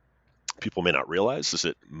people may not realize is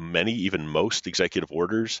that many, even most executive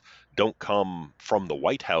orders don't come from the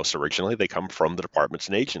White House originally. They come from the departments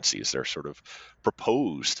and agencies. They're sort of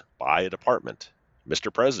proposed by a department.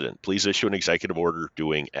 Mr. President, please issue an executive order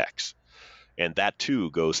doing X. And that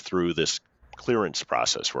too goes through this clearance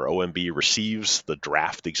process where OMB receives the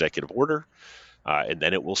draft executive order, and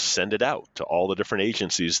then it will send it out to all the different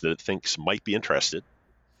agencies that it thinks might be interested,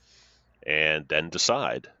 and then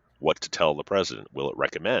decide what to tell the president. Will it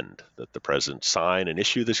recommend that the president sign and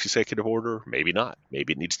issue this executive order? Maybe not.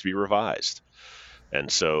 Maybe it needs to be revised.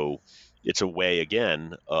 And so it's a way,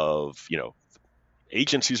 again, of,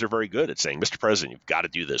 agencies are very good at saying, Mr. President, you've got to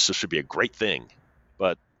do this. This should be a great thing.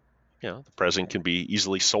 But the president can be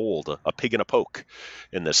easily sold a pig in a poke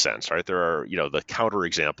in this sense, right? There are, the counter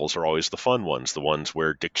examples are always the fun ones, the ones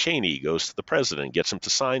where Dick Cheney goes to the president, gets him to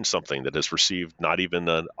sign something that has received not even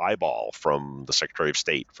an eyeball from the Secretary of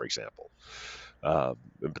State, for example. But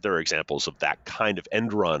there are examples of that kind of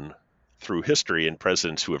end run through history, and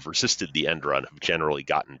presidents who have resisted the end run have generally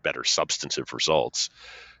gotten better substantive results.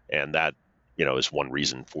 And that is one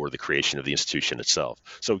reason for the creation of the institution itself.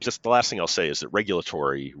 So just the last thing I'll say is that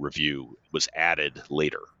regulatory review was added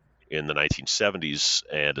later in the 1970s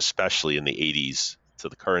and especially in the 80s to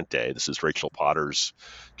the current day. This is Rachel Potter's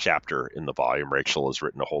chapter in the volume. Rachel has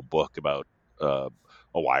written a whole book about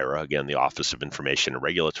OIRA, again, the Office of Information and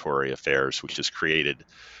Regulatory Affairs, which was created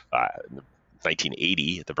in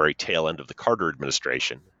 1980 at the very tail end of the Carter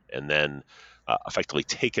administration, and then effectively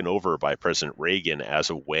taken over by President Reagan as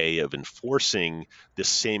a way of enforcing this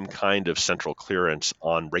same kind of central clearance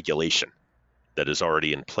on regulation that is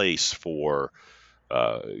already in place for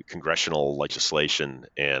congressional legislation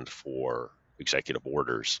and for executive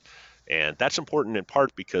orders. And that's important in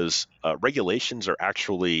part because regulations are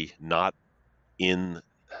actually not in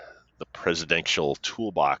the presidential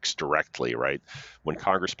toolbox directly, right? When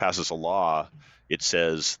Congress passes a law, it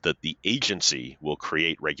says that the agency will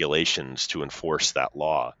create regulations to enforce that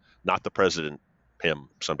law, not the president, him,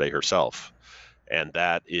 someday herself. And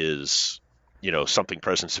that is, something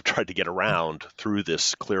presidents have tried to get around through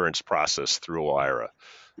this clearance process through OIRA.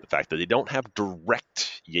 The fact that they don't have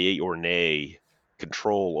direct yay or nay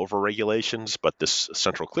control over regulations, but this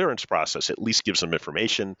central clearance process at least gives them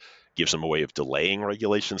information, gives them a way of delaying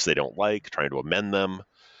regulations they don't like, trying to amend them.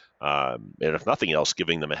 And if nothing else,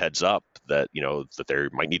 giving them a heads up that, that they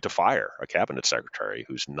might need to fire a cabinet secretary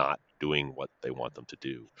who's not doing what they want them to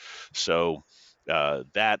do. So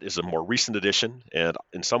that is a more recent addition, and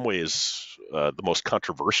in some ways the most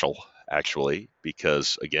controversial, actually,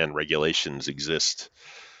 because, again, regulations exist,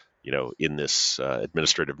 in this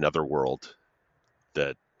administrative netherworld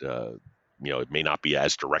that, it may not be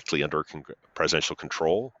as directly under presidential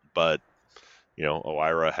control, but,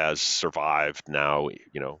 OIRA has survived now,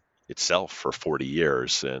 itself for 40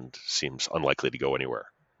 years and seems unlikely to go anywhere.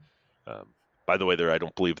 By the way, I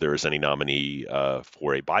don't believe there is any nominee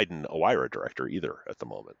for a Biden OIRA director either at the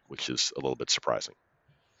moment, which is a little bit surprising.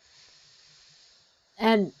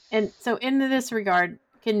 And so in this regard,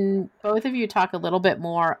 can both of you talk a little bit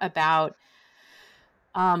more about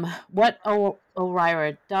what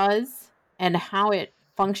OIRA does and how it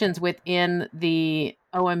functions within the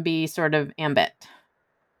OMB sort of ambit?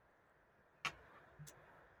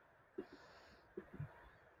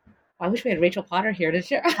 I wish we had Rachel Potter here to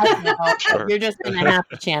share. Sure. You're just going to have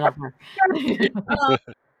to channel her.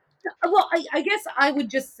 Well, I guess I would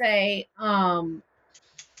just say, and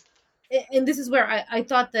this is where I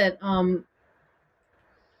thought that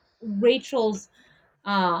Rachel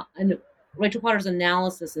Potter's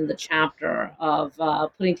analysis in the chapter of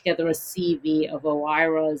putting together a CV of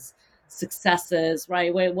OIRA's successes,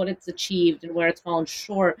 right, what it's achieved and where it's fallen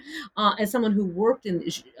short, as someone who worked who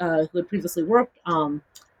had previously worked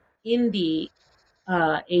in the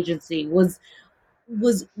agency, was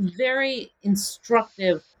very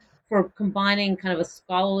instructive for combining kind of a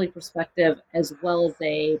scholarly perspective as well as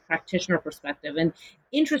a practitioner perspective. And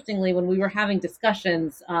interestingly, when we were having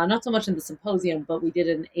discussions, not so much in the symposium, but we did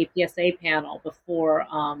an APSA panel before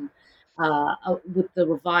with the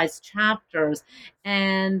revised chapters.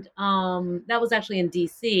 And that was actually in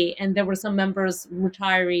DC. And there were some members,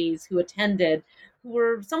 retirees who attended, who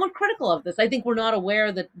were somewhat critical of this. I think we're not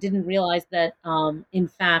aware, didn't realize that, in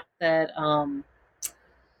fact, that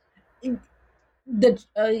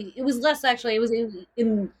it was less, actually, it was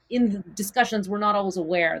in the discussions, we're not always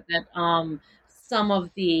aware that some of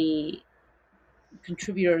the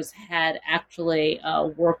contributors had actually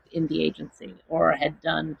worked in the agency or had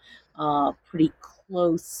done pretty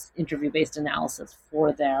close interview-based analysis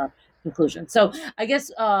for their conclusion. So I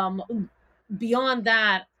guess beyond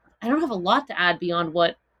that, I don't have a lot to add beyond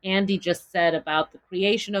what Andy just said about the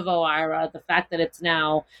creation of OIRA, the fact that it's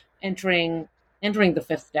now entering the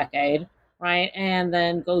fifth decade, right? And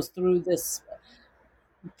then goes through this.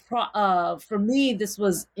 For me, this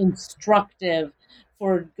was instructive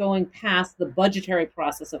for going past the budgetary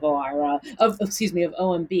process of of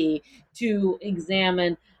OMB, to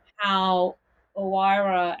examine how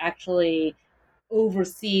OIRA actually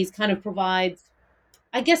oversees, kind of provides.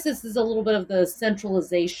 I guess this is a little bit of the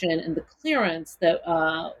centralization and the clearance that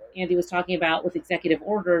Andy was talking about with executive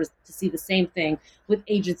orders, to see the same thing with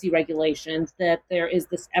agency regulations, that there is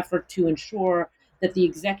this effort to ensure that the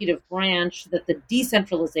executive branch, that the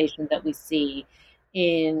decentralization that we see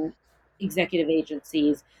in executive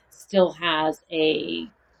agencies still has a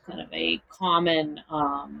kind of a common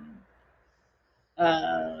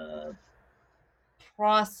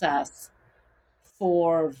process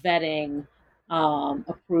for vetting,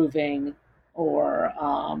 approving, or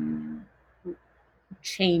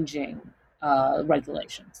changing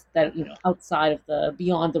regulations that, outside of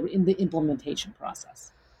in the implementation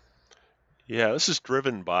process. Yeah, this is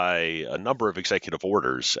driven by a number of executive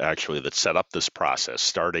orders, actually, that set up this process,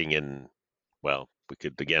 starting in, well, we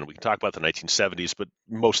can talk about the 1970s, but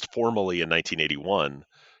most formally in 1981,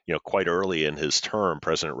 quite early in his term,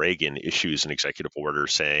 President Reagan issues an executive order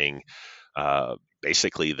saying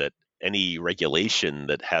basically that any regulation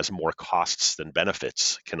that has more costs than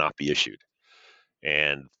benefits cannot be issued.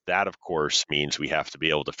 And that, of course, means we have to be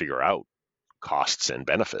able to figure out costs and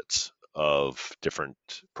benefits of different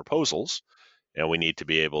proposals. And we need to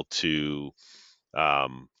be able to,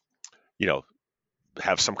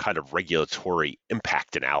 have some kind of regulatory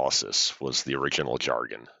impact analysis, was the original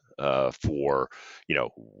jargon for,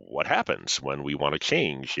 what happens when we want to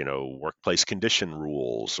change, workplace condition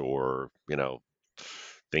rules, or,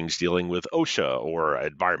 things dealing with OSHA or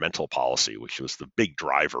environmental policy, which was the big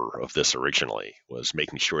driver of this originally, was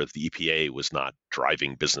making sure that the EPA was not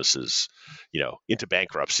driving businesses, into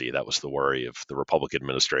bankruptcy. That was the worry of the Republican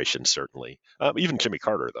administration, certainly. Even Jimmy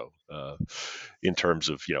Carter, though, in terms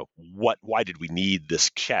of, why did we need this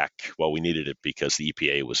check? Well, we needed it because the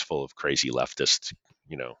EPA was full of crazy leftist,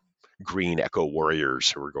 green eco warriors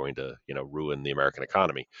who were going to, ruin the American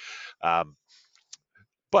economy.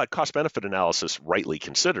 But cost-benefit analysis, rightly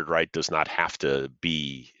considered, right, does not have to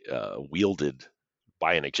be wielded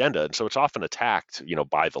by an agenda. And so it's often attacked,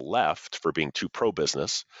 by the left for being too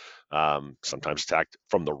pro-business, sometimes attacked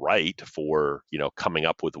from the right for, coming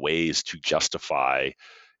up with ways to justify,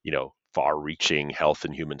 far-reaching health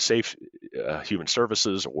and human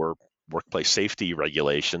services or workplace safety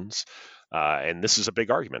regulations. And this is a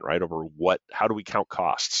big argument, right, over how do we count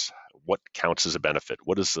costs? What counts as a benefit?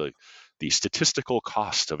 What is the statistical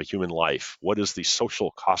cost of a human life? What is the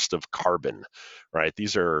social cost of carbon, right?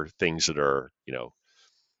 These are things that are,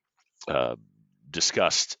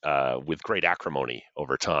 discussed with great acrimony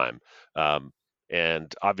over time.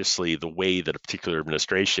 And obviously, the way that a particular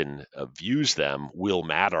administration views them will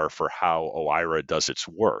matter for how OIRA does its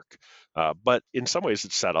work. But in some ways,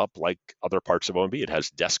 it's set up like other parts of OMB. It has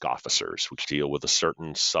desk officers, which deal with a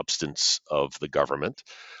certain substance of the government.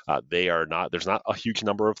 There's not a huge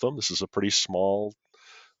number of them. This is a pretty small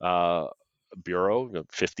bureau,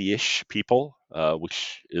 50-ish people,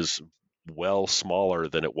 which is well smaller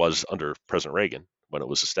than it was under President Reagan when it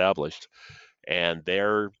was established. And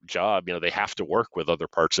their job, they have to work with other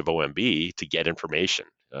parts of OMB to get information,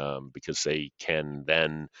 because they can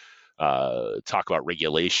then talk about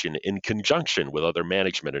regulation in conjunction with other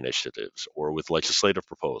management initiatives, or with legislative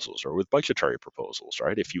proposals, or with budgetary proposals,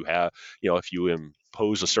 right? If you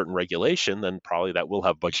impose a certain regulation, then probably that will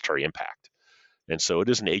have budgetary impact. And so it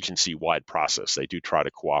is an agency-wide process. They do try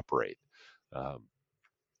to cooperate, and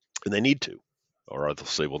they need to, or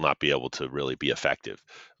else they will not be able to really be effective.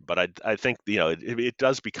 But I think it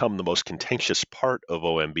does become the most contentious part of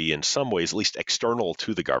OMB in some ways, at least external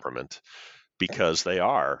to the government, because they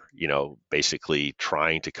are, basically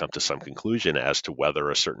trying to come to some conclusion as to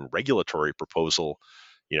whether a certain regulatory proposal,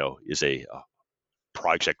 is a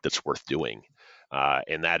project that's worth doing.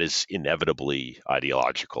 And that is inevitably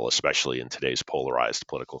ideological, especially in today's polarized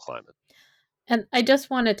political climate. And I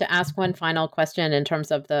just wanted to ask one final question in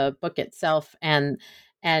terms of the book itself and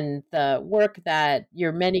the work that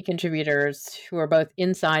your many contributors who are both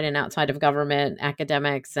inside and outside of government,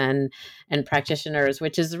 academics and practitioners,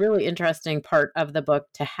 which is a really interesting part of the book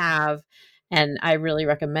to have. And I really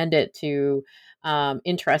recommend it to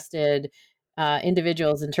interested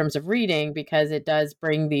individuals in terms of reading, because it does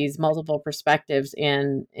bring these multiple perspectives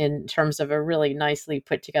in terms of a really nicely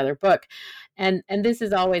put together book. And this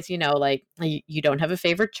is always, like, you don't have a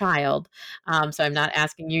favorite child, so I'm not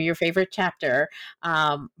asking you your favorite chapter.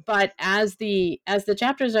 But as the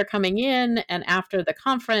chapters are coming in and after the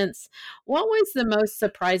conference, what was the most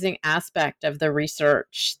surprising aspect of the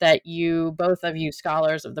research that both of you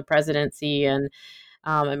scholars of the presidency and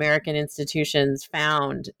American institutions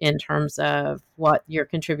found in terms of what your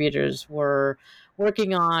contributors were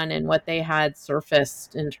working on and what they had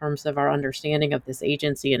surfaced in terms of our understanding of this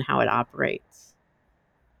agency and how it operates?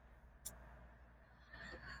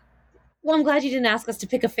 Well, I'm glad you didn't ask us to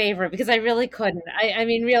pick a favorite, because I really couldn't. I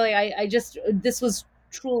mean, really, I just, this was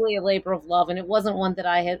truly a labor of love, and it wasn't one that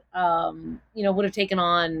I had, would have taken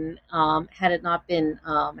on, had it not been,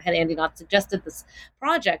 had Andy not suggested this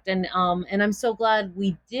project. And I'm so glad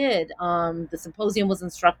we did. The symposium was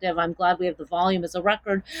instructive. I'm glad we have the volume as a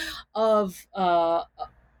record of,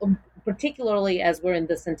 particularly as we're in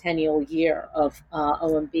the centennial year of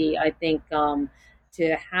OMB. I think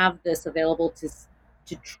to have this available to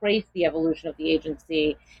trace the evolution of the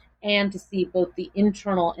agency and to see both the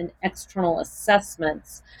internal and external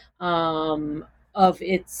assessments of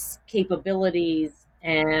its capabilities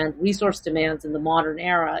and resource demands in the modern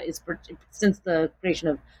era is, since the creation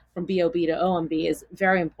of from BOB to OMB, is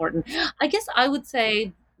very important. I guess I would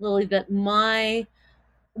say, Lily, that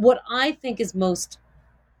what I think is most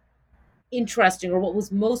interesting, or what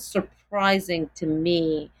was most surprising to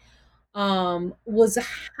me, was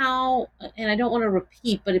how, and I don't want to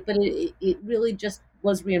repeat, but it really just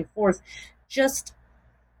was reinforced, just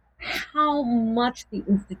how much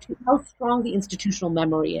how strong the institutional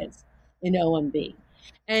memory is in OMB,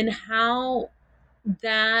 and how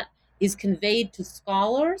that is conveyed to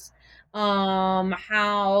scholars,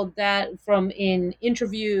 how that from in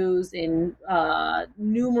interviews, in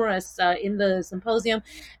numerous in the symposium,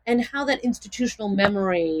 and how that institutional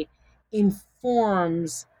memory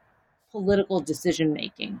informs political decision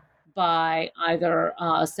making by either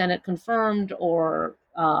Senate confirmed or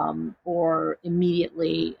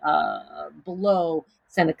immediately below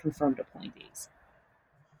Senate confirmed appointees.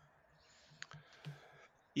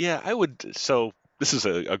 Yeah, I would. So this is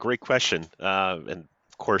a great question. And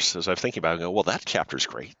of course, as I'm thinking about it, I go, well, that chapter's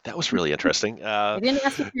great. That was really interesting. I didn't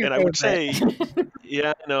ask you for your And I would favorite. say,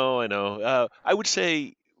 yeah, I know. I would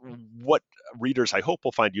say what readers I hope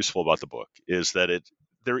will find useful about the book is that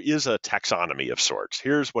there is a taxonomy of sorts.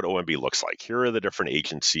 Here's what OMB looks like. Here are the different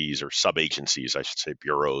agencies, or sub-agencies, I should say,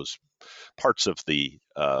 bureaus, parts of the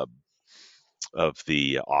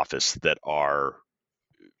office that are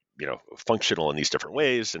functional in these different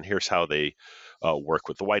ways, and here's how they work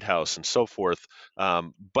with the White House and so forth.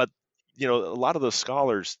 But a lot of the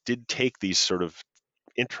scholars did take these sort of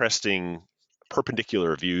interesting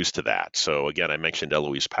perpendicular views to that. So again, I mentioned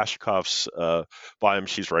Eloise Pashikov's volume.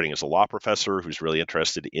 She's writing as a law professor who's really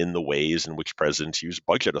interested in the ways in which presidents use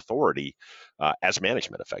budget authority as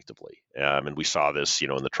management effectively. And we saw this,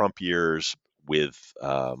 in the Trump years with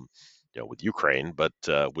with Ukraine, but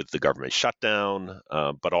with the government shutdown,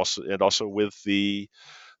 but also with the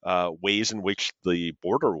ways in which the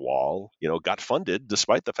border wall, got funded,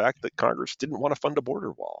 despite the fact that Congress didn't want to fund a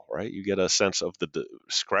border wall. Right? You get a sense of the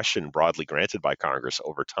discretion broadly granted by Congress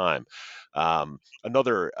over time.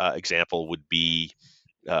 Another example would be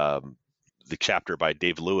the chapter by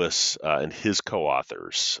Dave Lewis and his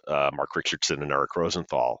co-authors, Mark Richardson and Eric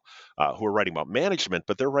Rosenthal, who are writing about management,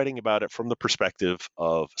 but they're writing about it from the perspective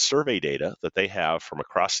of survey data that they have from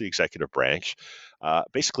across the executive branch,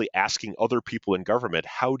 basically asking other people in government,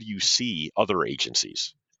 how do you see other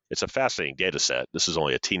agencies? It's a fascinating data set. This is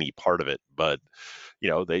only a teeny part of it, but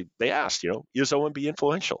they asked, is OMB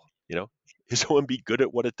influential? Is OMB good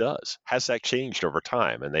at what it does? Has that changed over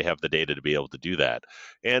time? And they have the data to be able to do that,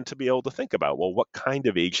 and to be able to think about, well, what kind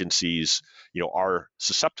of agencies, are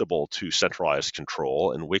susceptible to centralized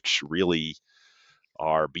control, and which really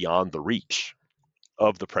are beyond the reach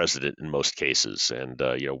of the president in most cases, and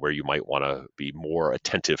where you might want to be more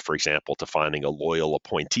attentive, for example, to finding a loyal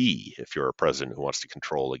appointee if you're a president who wants to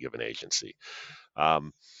control a given agency.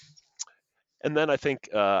 And then I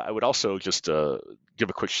think I would also just give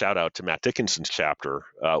a quick shout out to Matt Dickinson's chapter,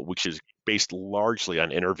 which is based largely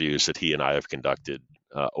on interviews that he and I have conducted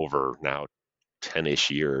over now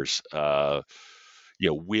 10-ish years,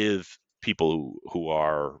 with people who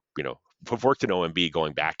are, who've worked in OMB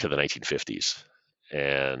going back to the 1950s.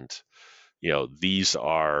 And, these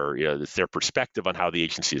are, it's their perspective on how the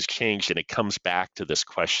agency has changed. And it comes back to this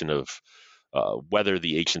question of whether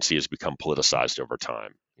the agency has become politicized over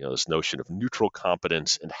time. This notion of neutral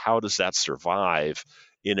competence, and how does that survive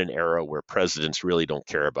in an era where presidents really don't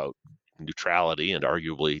care about neutrality and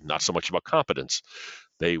arguably not so much about competence.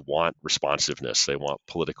 They want responsiveness. They want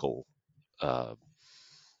political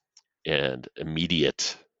and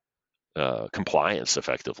immediate compliance,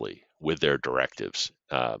 effectively, with their directives.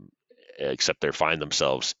 Except they find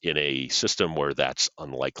themselves in a system where that's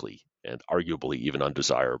unlikely and arguably even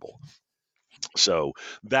undesirable. So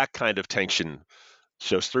that kind of tension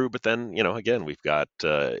shows through. But then, again, we've got,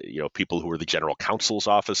 people who were the general counsel's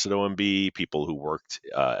office at OMB, people who worked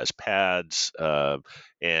as PADs.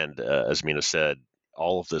 And as Meena said,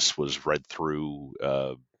 all of this was read through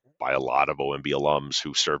by a lot of OMB alums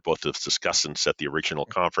who served both as discussants at the original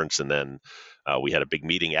conference. And then we had a big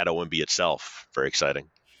meeting at OMB itself. Very exciting.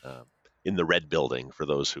 In the red building, for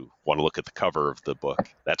those who want to look at the cover of the book.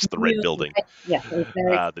 That's the red building. Yeah,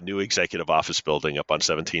 the new executive office building up on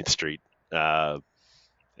 17th Street.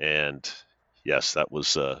 And yes, that was,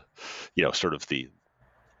 sort of the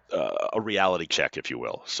a reality check, if you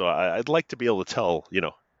will. So I'd like to be able to tell,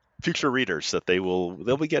 future readers that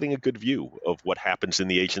they'll be getting a good view of what happens in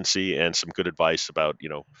the agency and some good advice about,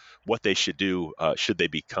 what they should do should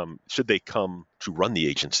they come to run the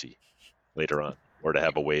agency later on, or to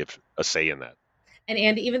have a say in that. And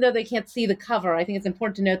Andy, even though they can't see the cover, I think it's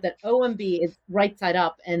important to note that OMB is right side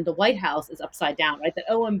up and the White House is upside down, right? That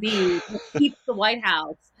OMB keeps the White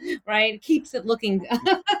House, right? Keeps it looking,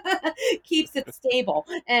 keeps it stable,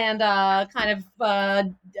 and kind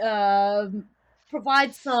of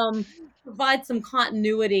provides some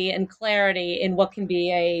continuity and clarity in what can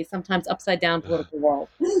be a sometimes upside down political world.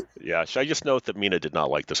 Yeah, should I just note that Meena did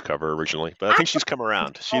not like this cover originally, but I think she's come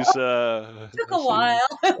around. She's took a while.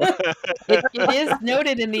 It is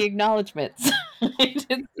noted in the acknowledgments.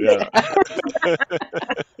 Yeah.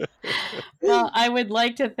 Well, I would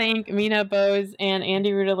like to thank Meena Bose and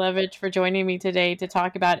Andy Rudalevige for joining me today to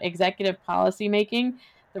talk about executive policymaking,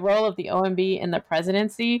 the role of the OMB in the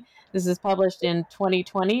presidency. This is published in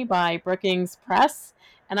 2020 by Brookings Press,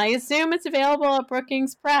 and I assume it's available at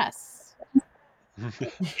Brookings Press.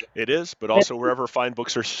 It is, but also wherever fine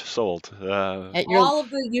books are sold. All of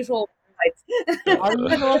the usual sites. All the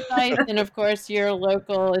usual sites, and of course your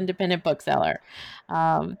local independent bookseller.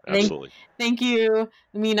 Absolutely. Thank you,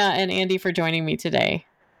 Meena and Andy, for joining me today.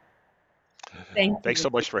 Thanks so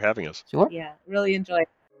much for having us. Sure. Yeah, really enjoyed it.